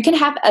things, you can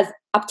have as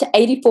up to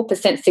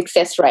 84%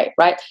 success rate,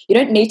 right? You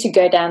don't need to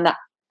go down that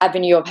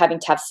avenue of having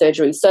to have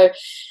surgery. So,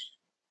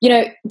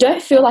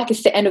 don't feel like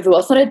it's the end of the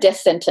world. It's not a death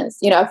sentence.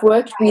 I've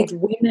worked with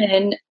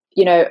women,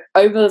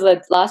 over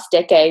the last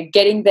decade,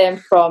 getting them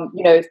from,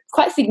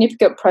 quite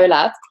significant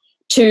prolapse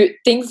to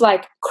things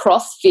like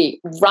CrossFit,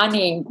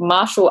 running,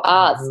 martial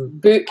arts,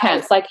 boot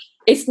camps. Like,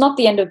 it's not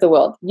the end of the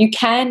world. You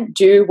can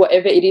do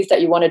whatever it is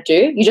that you want to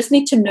do. You just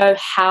need to know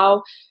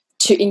how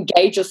to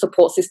engage your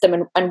support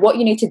system and what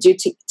you need to do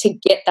to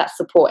get that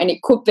support. And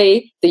it could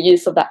be the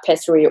use of that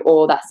pessary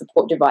or that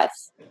support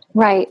device.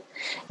 Right.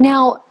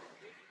 Now,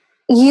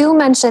 you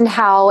mentioned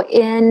how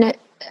in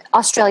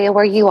Australia,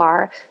 where you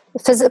are,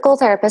 physical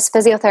therapists,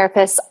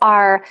 physiotherapists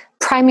are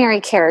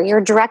primary care,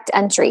 your direct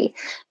entry.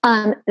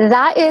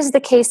 That is the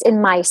case in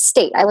my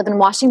state. I live in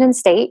Washington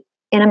State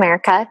in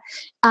America,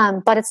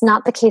 but it's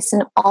not the case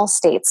in all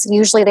states.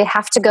 Usually they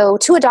have to go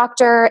to a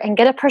doctor and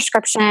get a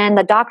prescription.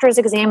 The doctor is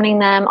examining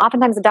them.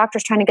 Oftentimes the doctor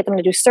is trying to get them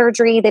to do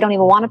surgery. They don't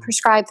even want to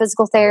prescribe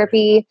physical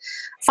therapy.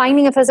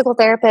 Finding a physical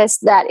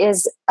therapist that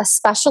is a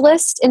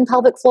specialist in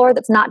pelvic floor,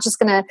 that's not just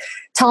going to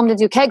tell them to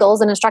do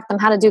kegels and instruct them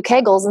how to do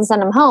kegels and send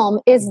them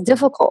home, is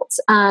difficult.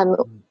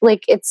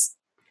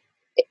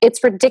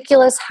 It's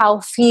ridiculous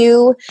how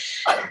few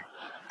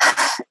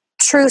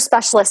true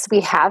specialists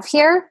we have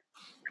here.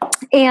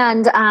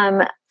 And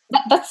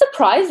that's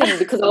surprising,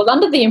 because I was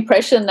under the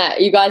impression that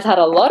you guys had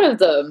a lot of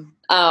them,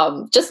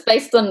 just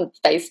based on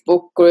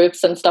Facebook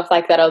groups and stuff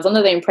like that. I was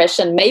under the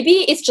impression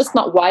maybe it's just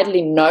not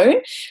widely known,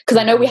 because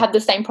I know we have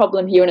the same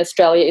problem here in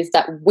Australia, is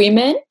that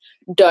women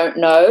don't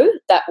know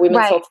that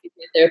women's health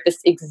physiotherapists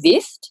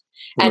exist,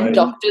 and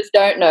doctors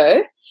don't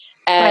know,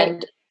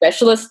 and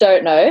specialists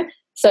don't know.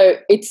 So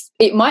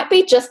it might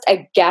be just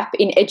a gap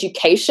in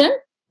education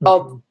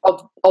of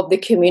the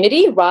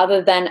community,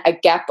 rather than a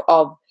gap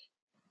of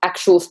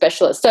actual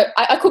specialists. So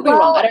I could be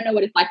wrong. I don't know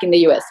what it's like in the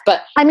US,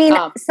 but I mean,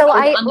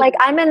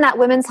 I'm in that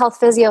women's health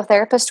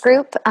physiotherapist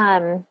group.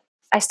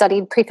 I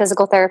studied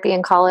pre-physical therapy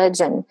in college,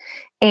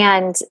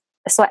 and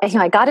so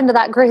I got into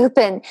that group,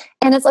 and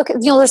it's okay.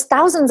 There's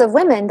thousands of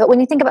women, but when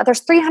you think about, there's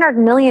 300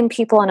 million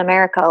people in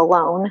America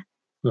alone,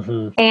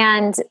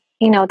 and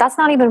that's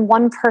not even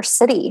one per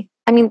city.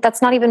 I mean,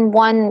 that's not even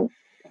one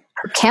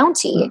per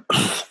county.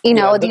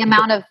 The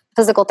amount of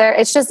physical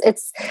therapy.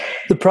 It's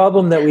the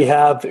problem that we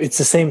have. It's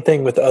the same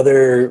thing with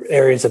other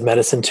areas of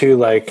medicine too,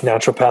 like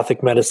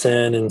naturopathic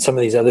medicine and some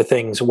of these other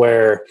things,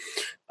 where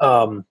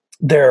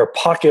there are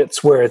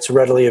pockets where it's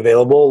readily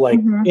available. Like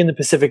in the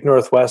Pacific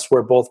Northwest,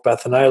 where both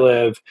Beth and I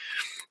live,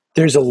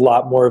 there's a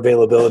lot more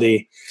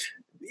availability,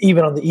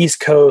 even on the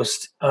East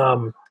Coast.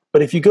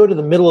 But if you go to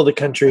the middle of the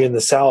country in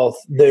the South,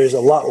 there's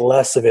a lot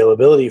less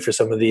availability for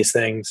some of these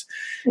things.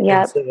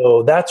 Yeah.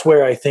 So that's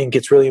where I think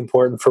it's really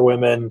important for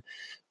women.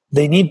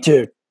 They need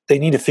to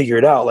figure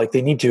it out. Like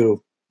they need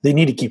to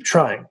keep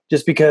trying.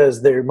 Just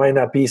because there might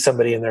not be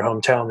somebody in their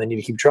hometown, they need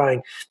to keep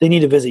trying. They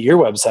need to visit your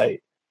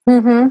website.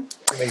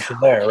 Information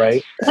there,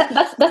 right?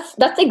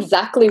 That's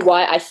exactly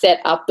why I set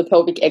up the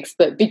Pelvic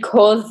Expert,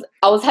 because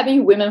I was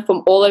having women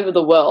from all over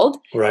the world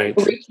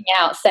reaching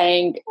out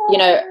saying,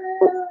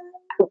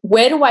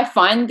 where do I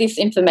find this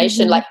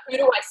information? Like, who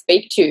do I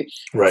speak to?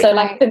 Right. So,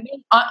 like, for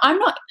me, I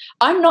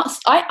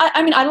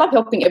mean, I love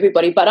helping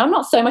everybody, but I'm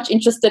not so much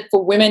interested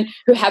for women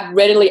who have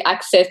readily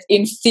access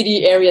in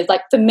city areas.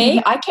 Like, for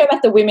me, I care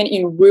about the women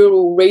in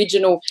rural,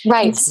 regional,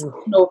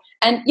 institutional,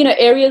 and, you know,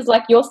 areas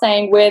like you're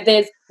saying where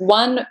there's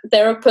one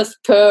therapist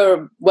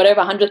per whatever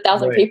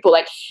 100,000 people.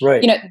 Like,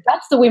 you know,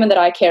 that's the women that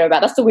I care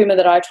about. That's the women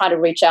that I try to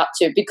reach out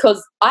to,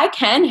 because I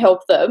can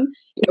help them,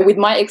 you know, with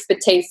my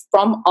expertise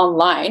from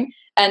online.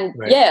 And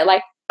yeah,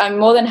 like, I'm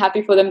more than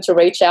happy for them to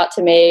reach out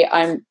to me.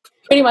 I'm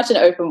pretty much an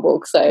open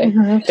book. So,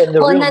 and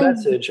the real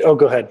message. Oh,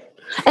 go ahead.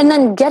 And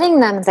then getting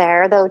them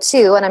there, though,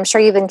 too, and I'm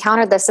sure you've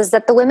encountered this, is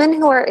that the women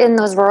who are in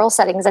those rural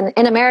settings, and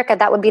in America,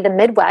 that would be the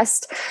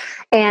Midwest,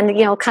 and,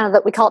 you know, kind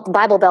of we call it the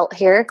Bible Belt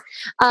here,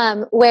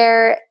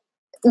 where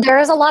there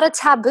is a lot of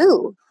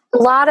taboo, a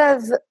lot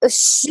of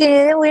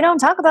shit. We don't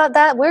talk about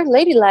that. We're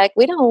ladylike.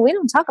 We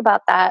don't talk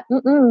about that.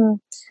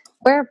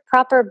 We're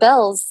proper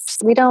bells.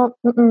 We don't.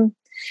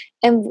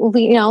 And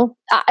we, you know,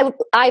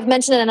 I've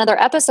mentioned in another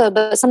episode,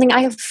 but something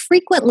I have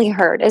frequently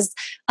heard is,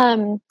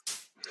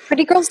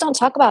 pretty girls don't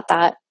talk about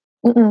that.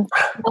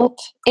 Nope.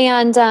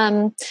 And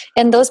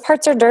those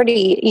parts are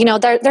dirty. You know,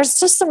 there's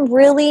just some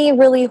really,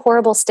 really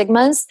horrible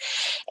stigmas.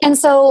 And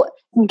so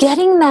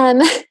getting them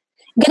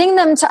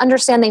to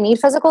understand they need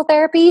physical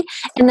therapy,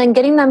 and then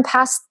getting them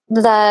past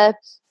the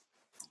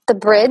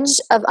bridge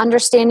of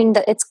understanding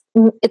that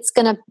it's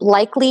going to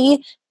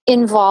likely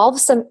involve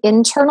some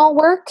internal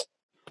work.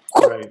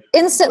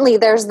 Instantly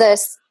there's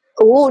this,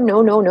 oh,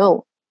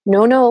 no.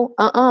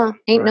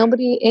 Ain't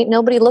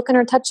nobody looking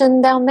or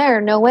touching down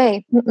there. No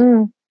way.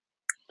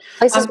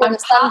 Places where the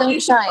sun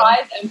don't shine.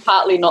 Surprised and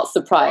partly not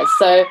surprised.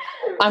 So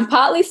I'm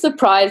partly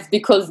surprised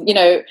because, you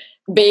know,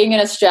 being an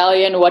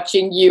Australian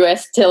watching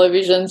US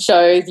television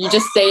shows, you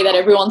just see that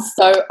everyone's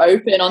so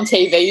open on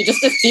TV. You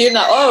just assume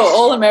that, oh,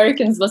 all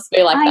Americans must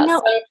be like that.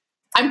 So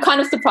I'm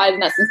kind of surprised in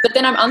that sense. But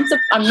then I'm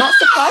not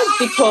surprised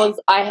because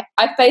I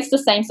face the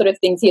same sort of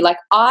things here. Like,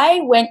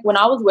 when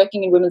I was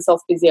working in women's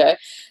health physio,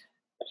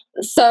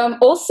 so I'm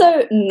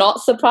also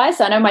not surprised.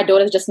 I know my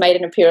daughter's just made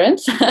an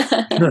appearance.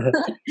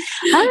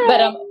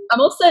 But I'm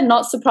also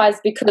not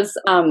surprised because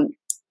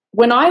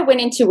when I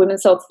went into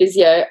women's health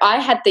physio, I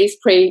had these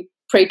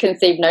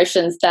preconceived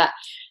notions that,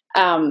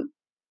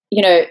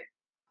 you know,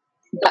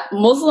 that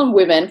Muslim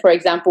women, for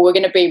example, were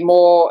going to be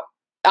more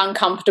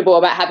uncomfortable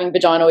about having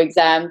vaginal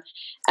exam,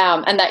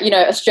 and that, you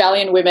know,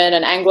 Australian women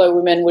and Anglo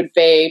women would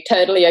be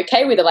totally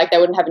okay with it, like they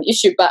wouldn't have an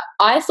issue. But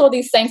I saw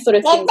these same sort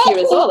of things here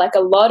as well, like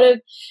a lot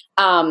of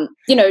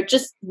you know,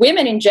 just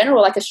women in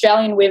general, like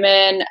Australian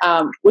women,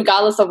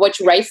 regardless of which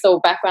race or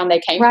background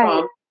they came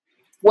from,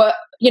 were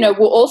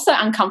also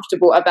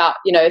uncomfortable about,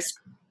 you know,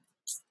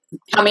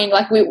 coming.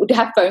 Like, we would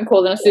have phone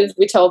calls, and as soon as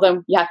we told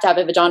them you have to have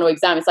a vaginal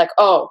exam, it's like,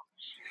 oh,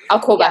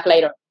 I'll call back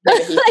later. So,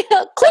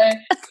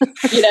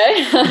 you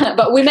know,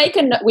 but we make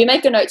a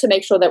note to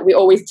make sure that we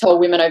always tell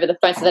women over the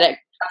phone so they don't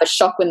have a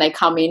shock when they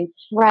come in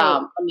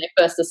on their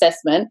first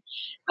assessment.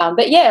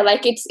 But yeah,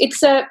 like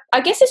I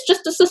guess it's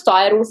just a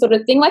societal sort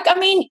of thing. Like, I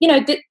mean, you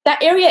know,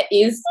 that area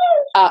is,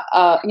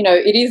 you know,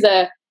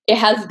 it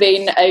has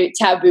been a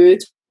taboo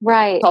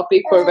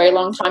topic for a very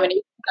long time, and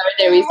even though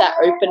there is that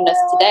openness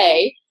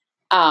today,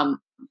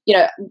 you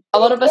know, a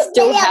lot of us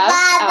still have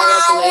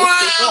our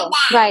beliefs as well.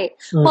 Right.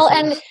 Well,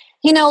 and,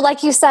 you know,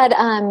 like you said,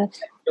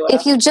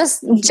 if you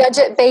just judge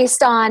it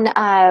based on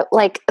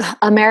like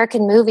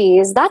American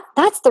movies,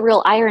 that's the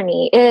real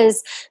irony,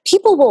 is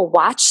people will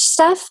watch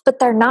stuff, but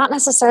they're not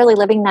necessarily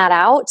living that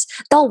out.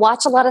 They'll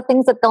watch a lot of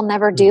things that they'll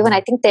never do. And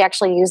I think they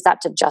actually use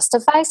that to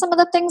justify some of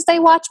the things they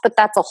watch, but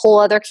that's a whole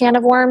other can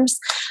of worms.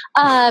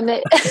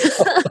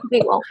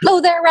 We won't go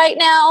there right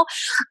now.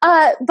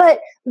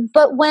 But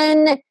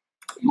when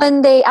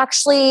they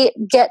actually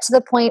get to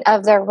the point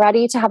of they're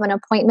ready to have an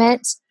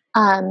appointment,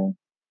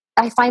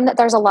 I find that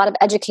there's a lot of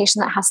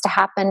education that has to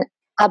happen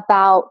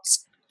about,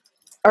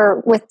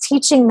 or with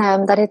teaching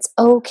them that it's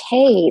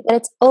okay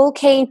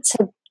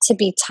to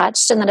be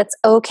touched, and that it's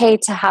okay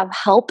to have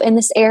help in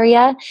this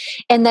area,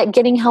 and that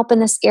getting help in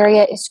this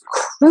area is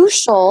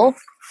crucial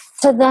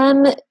to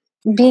them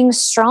being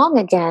strong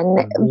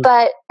again.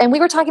 And we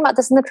were talking about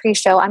this in the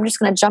pre-show. I'm just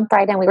going to jump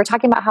right in. We were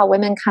talking about how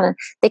women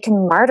they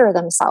can martyr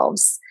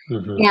themselves.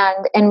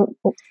 And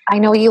I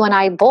know you and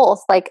I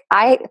both, like,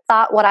 I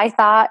thought what I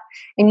thought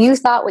and you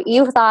thought what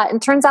you thought,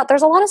 and turns out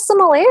there's a lot of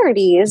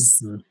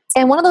similarities.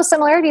 And one of those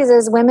similarities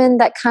is women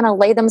that kind of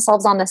lay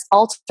themselves on this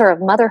altar of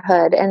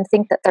motherhood and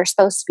think that they're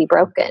supposed to be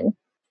broken.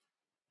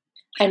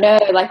 I know,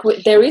 like,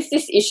 there is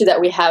this issue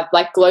that we have,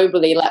 like,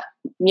 globally, like,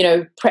 you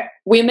know,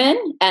 women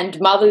and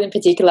mothers in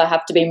particular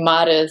have to be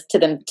martyrs to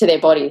their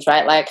bodies,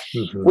 right? Like,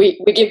 we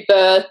give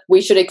birth,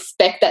 we should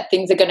expect that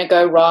things are going to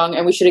go wrong,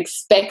 and we should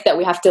expect that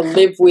we have to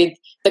live with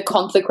the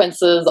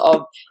consequences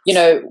of, you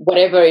know,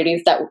 whatever it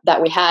is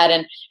that we had.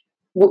 And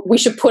we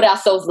should put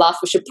ourselves last.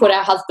 We should put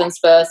our husbands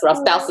first, or our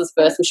spouses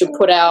first. We should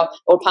put our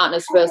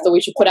partners first, or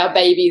we should put our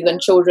babies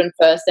and children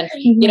first. And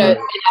our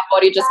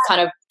body just kind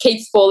of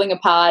keeps falling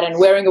apart and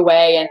wearing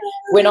away. And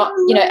we're not,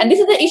 and this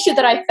is the issue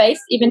that I face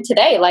even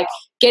today. Like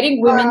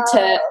getting women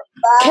to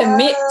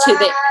commit to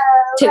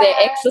their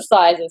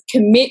exercises,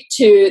 commit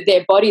to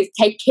their bodies,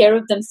 take care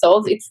of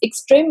themselves. It's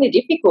extremely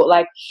difficult.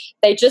 Like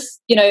they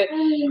just,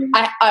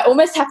 I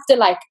almost have to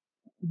like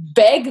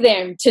beg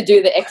them to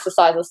do the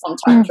exercises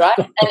sometimes, right?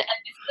 And this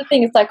is the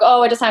thing. It's like,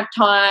 oh, I just have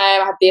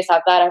time. I have this, I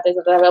have that, I have this,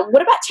 I have that.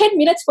 What about 10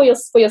 minutes for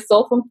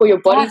yourself and for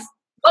your bodies?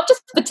 Not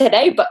just for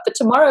today, but for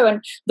tomorrow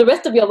and the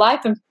rest of your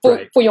life, and for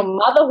your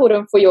motherhood,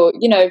 and for your,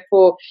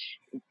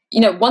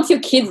 once your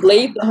kids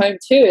leave the home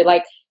too.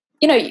 Like,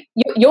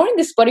 you're in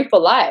this body for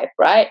life,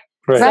 right?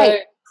 So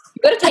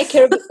you've got to take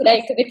care of it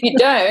today, because if you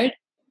don't,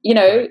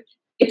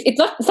 it's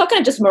not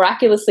going to just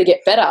miraculously get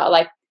better.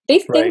 Like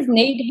these things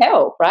need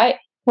help, right?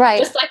 Right.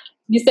 Just like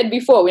you said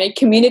before, we need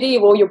community.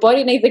 Well, your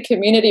body needs a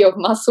community of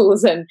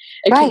muscles and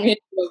a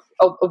community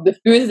of the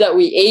foods that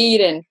we eat.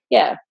 And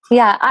yeah.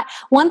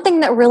 One thing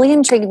that really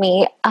intrigued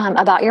me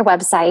about your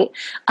website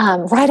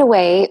right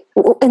away,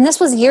 and this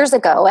was years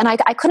ago, and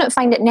I couldn't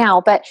find it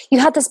now, but you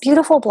had this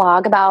beautiful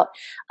blog about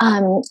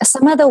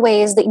some of the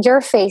ways that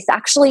your faith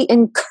actually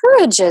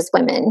encourages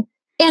women,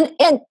 and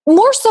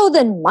more so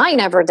than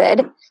mine ever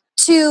did,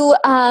 to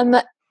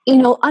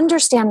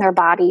understand their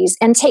bodies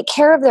and take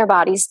care of their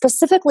bodies,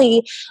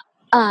 specifically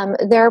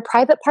their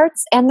private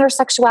parts and their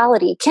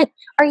sexuality.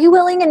 Are you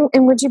willing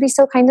and would you be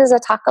so kind as to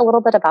talk a little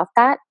bit about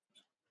that?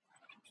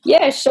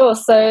 Yeah, sure.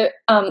 So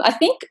I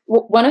think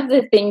one of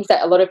the things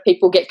that a lot of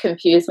people get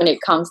confused when it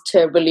comes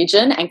to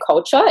religion and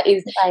culture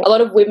is a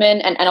lot of women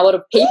and a lot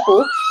of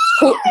people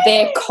put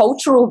their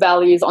cultural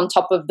values on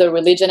top of the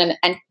religion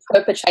and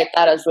perpetrate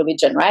that as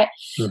religion, right?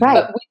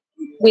 But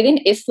within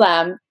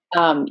Islam,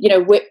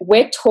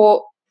 we're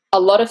taught a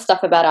lot of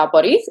stuff about our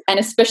bodies, and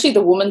especially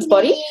the woman's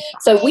body.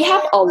 So we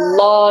have a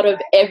lot of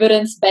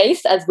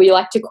evidence-based, as we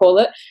like to call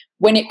it,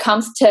 when it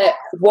comes to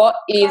what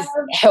is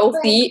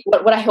healthy,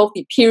 what are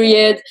healthy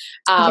periods,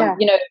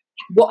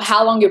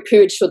 how long your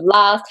period should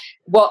last,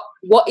 what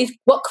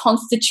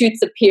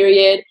constitutes a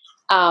period,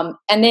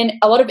 and then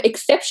a lot of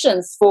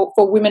exceptions for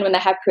women when they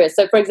have periods.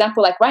 So, for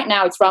example, like right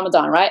now it's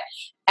Ramadan, right?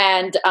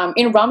 And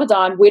in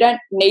Ramadan, we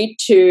don't need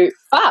to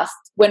fast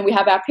when we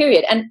have our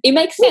period. And it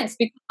makes sense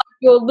because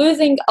you're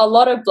losing a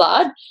lot of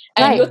blood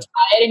and you're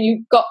tired and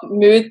you've got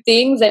mood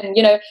things, and,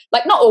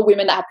 like not all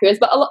women that have periods,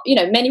 but a lot,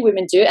 many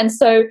women do. And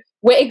so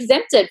we're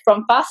exempted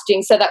from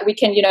fasting so that we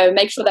can,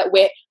 make sure that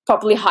we're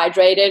properly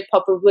hydrated,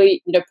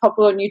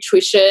 proper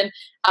nutrition,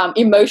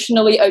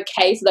 emotionally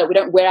okay, so that we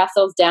don't wear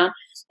ourselves down.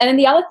 And then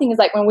the other thing is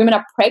like when women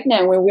are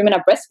pregnant, when women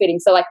are breastfeeding.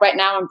 So like right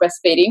now I'm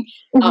breastfeeding.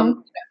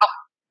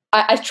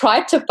 I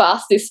tried to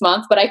fast this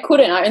month, but I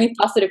couldn't. I only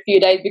fasted a few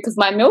days because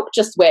my milk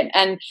just went,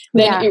 and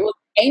then it was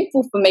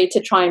painful for me to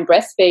try and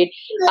breastfeed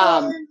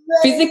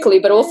physically,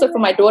 but also for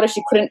my daughter,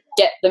 she couldn't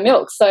get the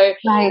milk. So,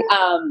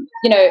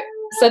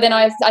 so then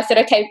I said,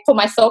 okay, for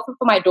myself and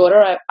for my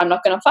daughter, I'm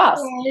not going to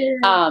fast.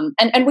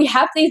 And we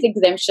have these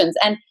exemptions,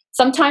 and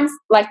sometimes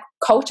like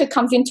culture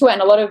comes into it,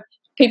 and a lot of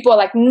people are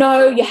like,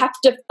 no, you have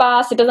to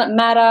fast. It doesn't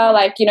matter.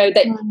 Like, it's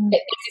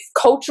this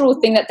cultural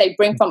thing that they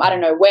bring from, I don't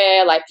know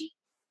where, like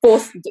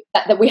force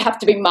that we have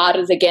to be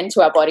martyrs again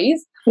to our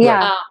bodies.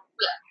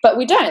 But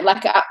we don't.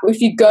 Like,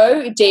 if you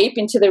go deep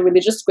into the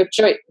religious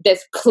scripture,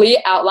 there's clear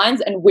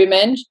outlines, and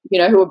women,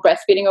 who are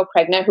breastfeeding or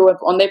pregnant, who are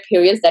on their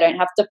periods, they don't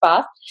have to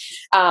fast.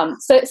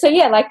 So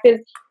yeah, like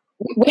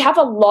we have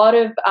a lot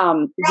of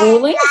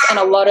rulings and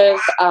a lot of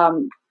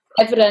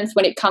evidence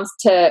when it comes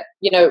to,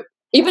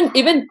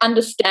 even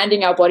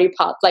understanding our body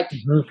parts, like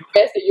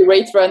where's the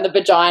urethra and the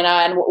vagina,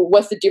 and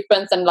what's the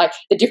difference, and like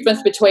the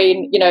difference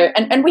between,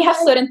 and we have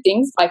certain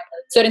things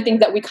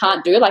that we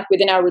can't do, like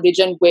within our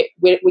religion, we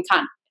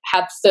can't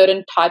have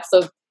certain types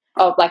of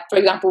like, for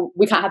example,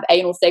 we can't have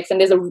anal sex,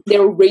 and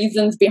there are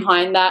reasons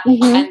behind that.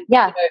 And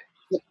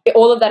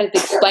all of that is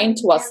explained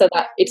to us, so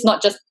that it's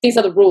not just these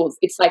are the rules.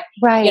 It's like,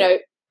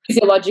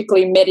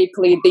 physiologically,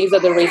 medically, these are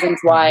the reasons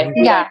why.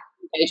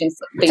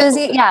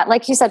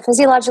 Like you said,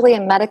 physiologically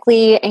and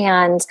medically,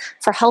 and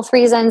for health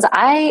reasons,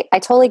 I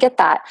totally get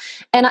that.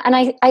 And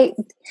I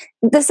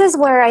this is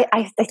where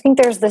I think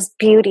there's this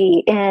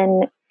beauty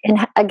in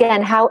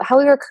again how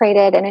we were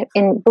created, and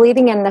in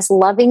believing in this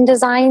loving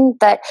design,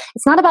 that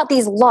it's not about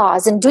these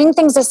laws and doing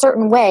things a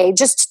certain way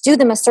just to do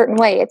them a certain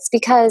way. It's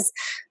because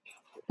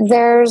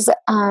there's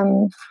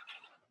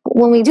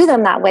when we do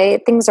them that way,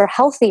 things are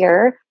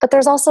healthier, but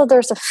there's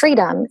a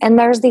freedom, and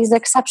there's these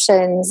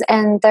exceptions,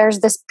 and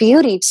there's this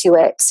beauty to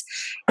it.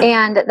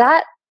 And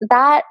that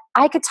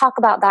I could talk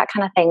about that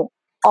kind of thing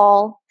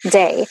all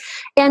day.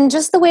 And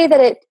just the way that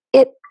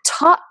it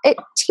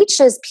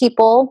teaches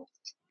people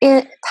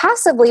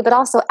passively, but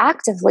also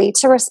actively,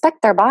 to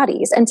respect their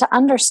bodies and to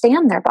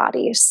understand their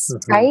bodies,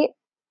 right?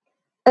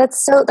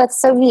 That's so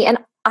neat. And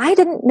I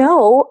didn't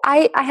know.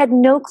 I had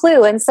no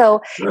clue, and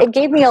so it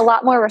gave me a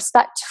lot more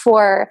respect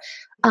for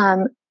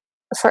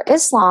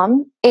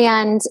Islam,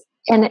 and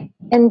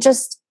and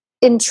just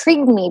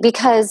intrigued me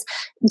because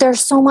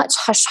there's so much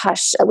hush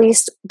hush, at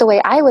least the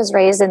way I was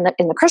raised in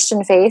the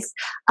Christian faith.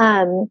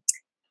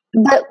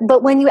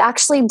 But when you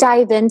actually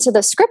dive into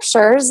the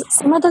scriptures,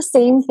 some of the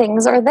same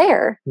things are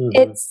there.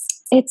 Mm-hmm.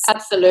 It's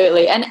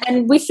absolutely,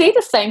 and we see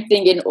the same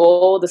thing in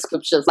all the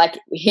scriptures, like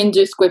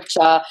Hindu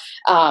scripture,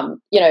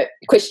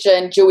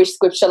 Christian, Jewish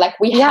scripture. Like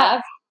we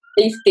have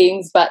these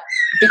things, but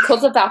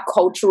because of our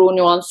cultural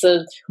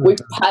nuances, we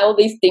pile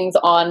these things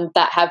on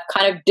that have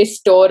kind of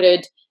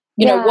distorted,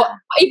 what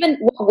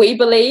we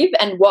believe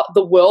and what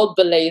the world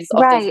believes.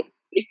 Of these.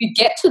 If you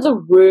get to the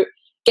root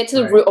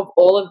of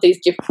all of these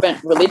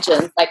different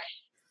religions, like,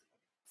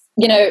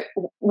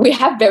 we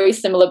have very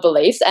similar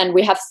beliefs and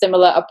we have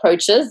similar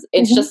approaches.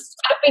 It's just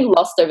kind of been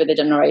lost over the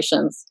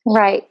generations.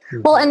 Right.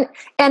 Well,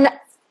 and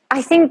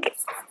I think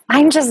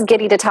I'm just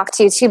giddy to talk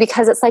to you too,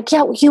 because it's like,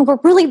 we're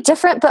really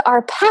different, but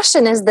our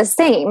passion is the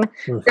same,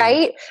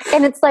 right?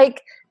 And it's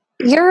like,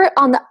 you're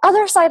on the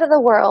other side of the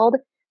world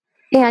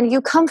and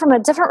you come from a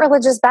different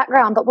religious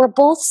background, but we're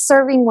both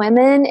serving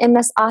women in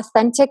this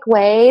authentic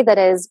way that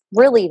is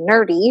really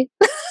nerdy.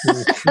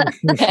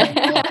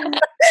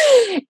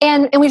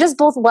 And we just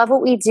both love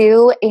what we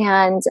do.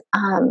 And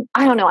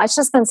I don't know, it's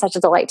just been such a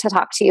delight to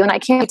talk to you. And I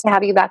can't wait to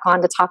have you back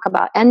on to talk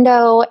about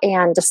endo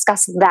and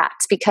discuss that,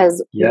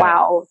 because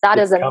wow, that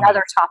is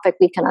another topic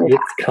we can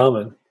unpack. It's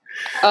coming.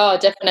 Oh,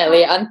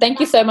 definitely. And thank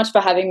you so much for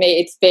having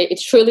me.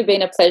 It's truly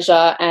been a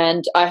pleasure.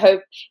 And I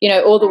hope,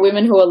 all the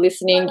women who are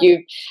listening,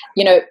 you've,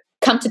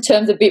 come to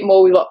terms a bit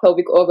more with what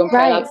pelvic organ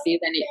prolapse is.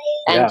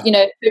 And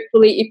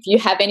hopefully if you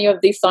have any of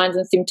these signs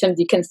and symptoms,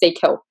 you can seek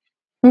help.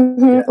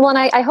 Well, and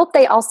I hope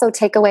they also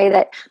take away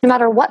that no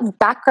matter what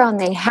background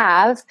they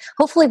have,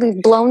 hopefully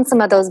we've blown some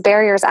of those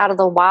barriers out of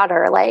the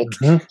water. Like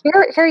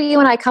here you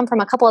and I come from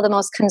a couple of the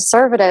most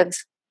conservative,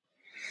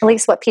 at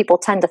least what people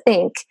tend to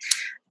think.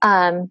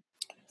 I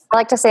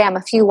like to say I'm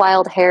a few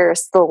wild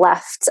hairs to the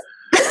left.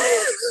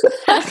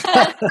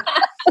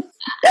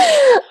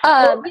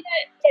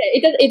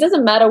 It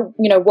doesn't matter,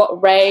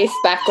 what race,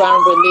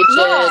 background,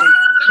 religion.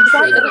 It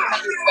doesn't matter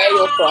where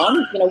you're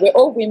from. We're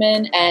all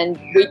women, and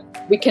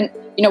we can.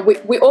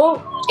 We're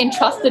all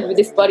entrusted with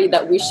this body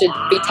that we should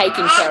be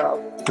taking care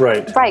of.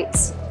 Right.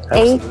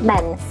 Absolutely.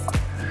 Amen.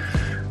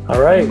 All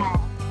right.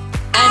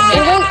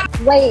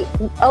 Wait.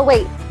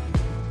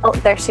 Oh,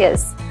 there she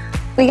is.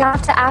 We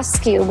have to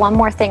ask you one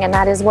more thing, and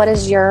that is, what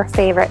is your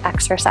favorite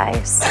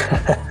exercise?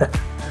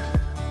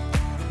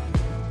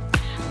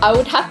 I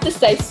would have to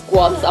say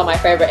squats are my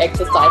favorite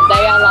exercise.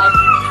 They are like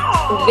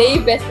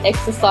the best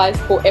exercise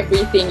for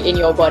everything in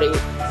your body.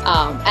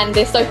 And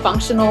they're so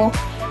functional,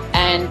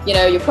 and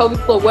your pelvic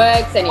floor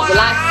works and it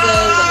relaxes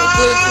and your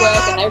glutes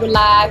work and they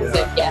relax.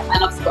 And I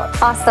love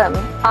squats. Awesome.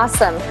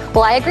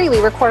 Well, I agree. We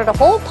recorded a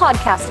whole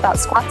podcast about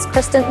squats.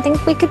 Chris didn't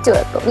think we could do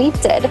it, but we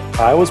did.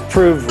 I was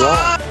proved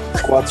wrong.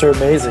 Squats are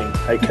amazing.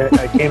 I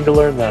came to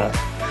learn that.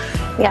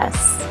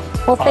 Yes.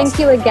 Well, Thank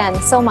you again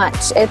so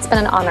much. It's been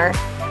an honor.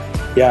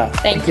 Yeah.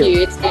 Thank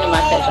you. It's been my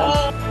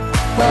pleasure.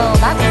 Well,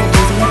 that was a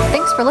doozy.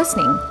 Thanks for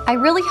listening. I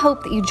really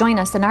hope that you join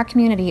us in our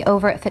community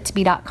over at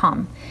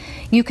fit2be.com.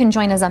 You can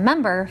join as a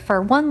member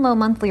for one low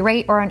monthly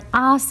rate or an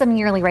awesome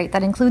yearly rate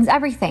that includes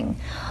everything.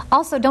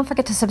 Also, don't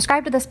forget to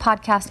subscribe to this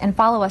podcast and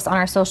follow us on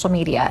our social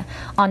media.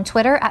 On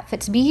Twitter at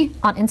Fit2Be,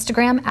 on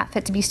Instagram at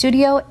Fit2Be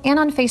Studio, and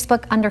on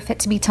Facebook under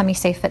Fit2Be Tummy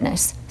Safe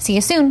Fitness. See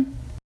you soon.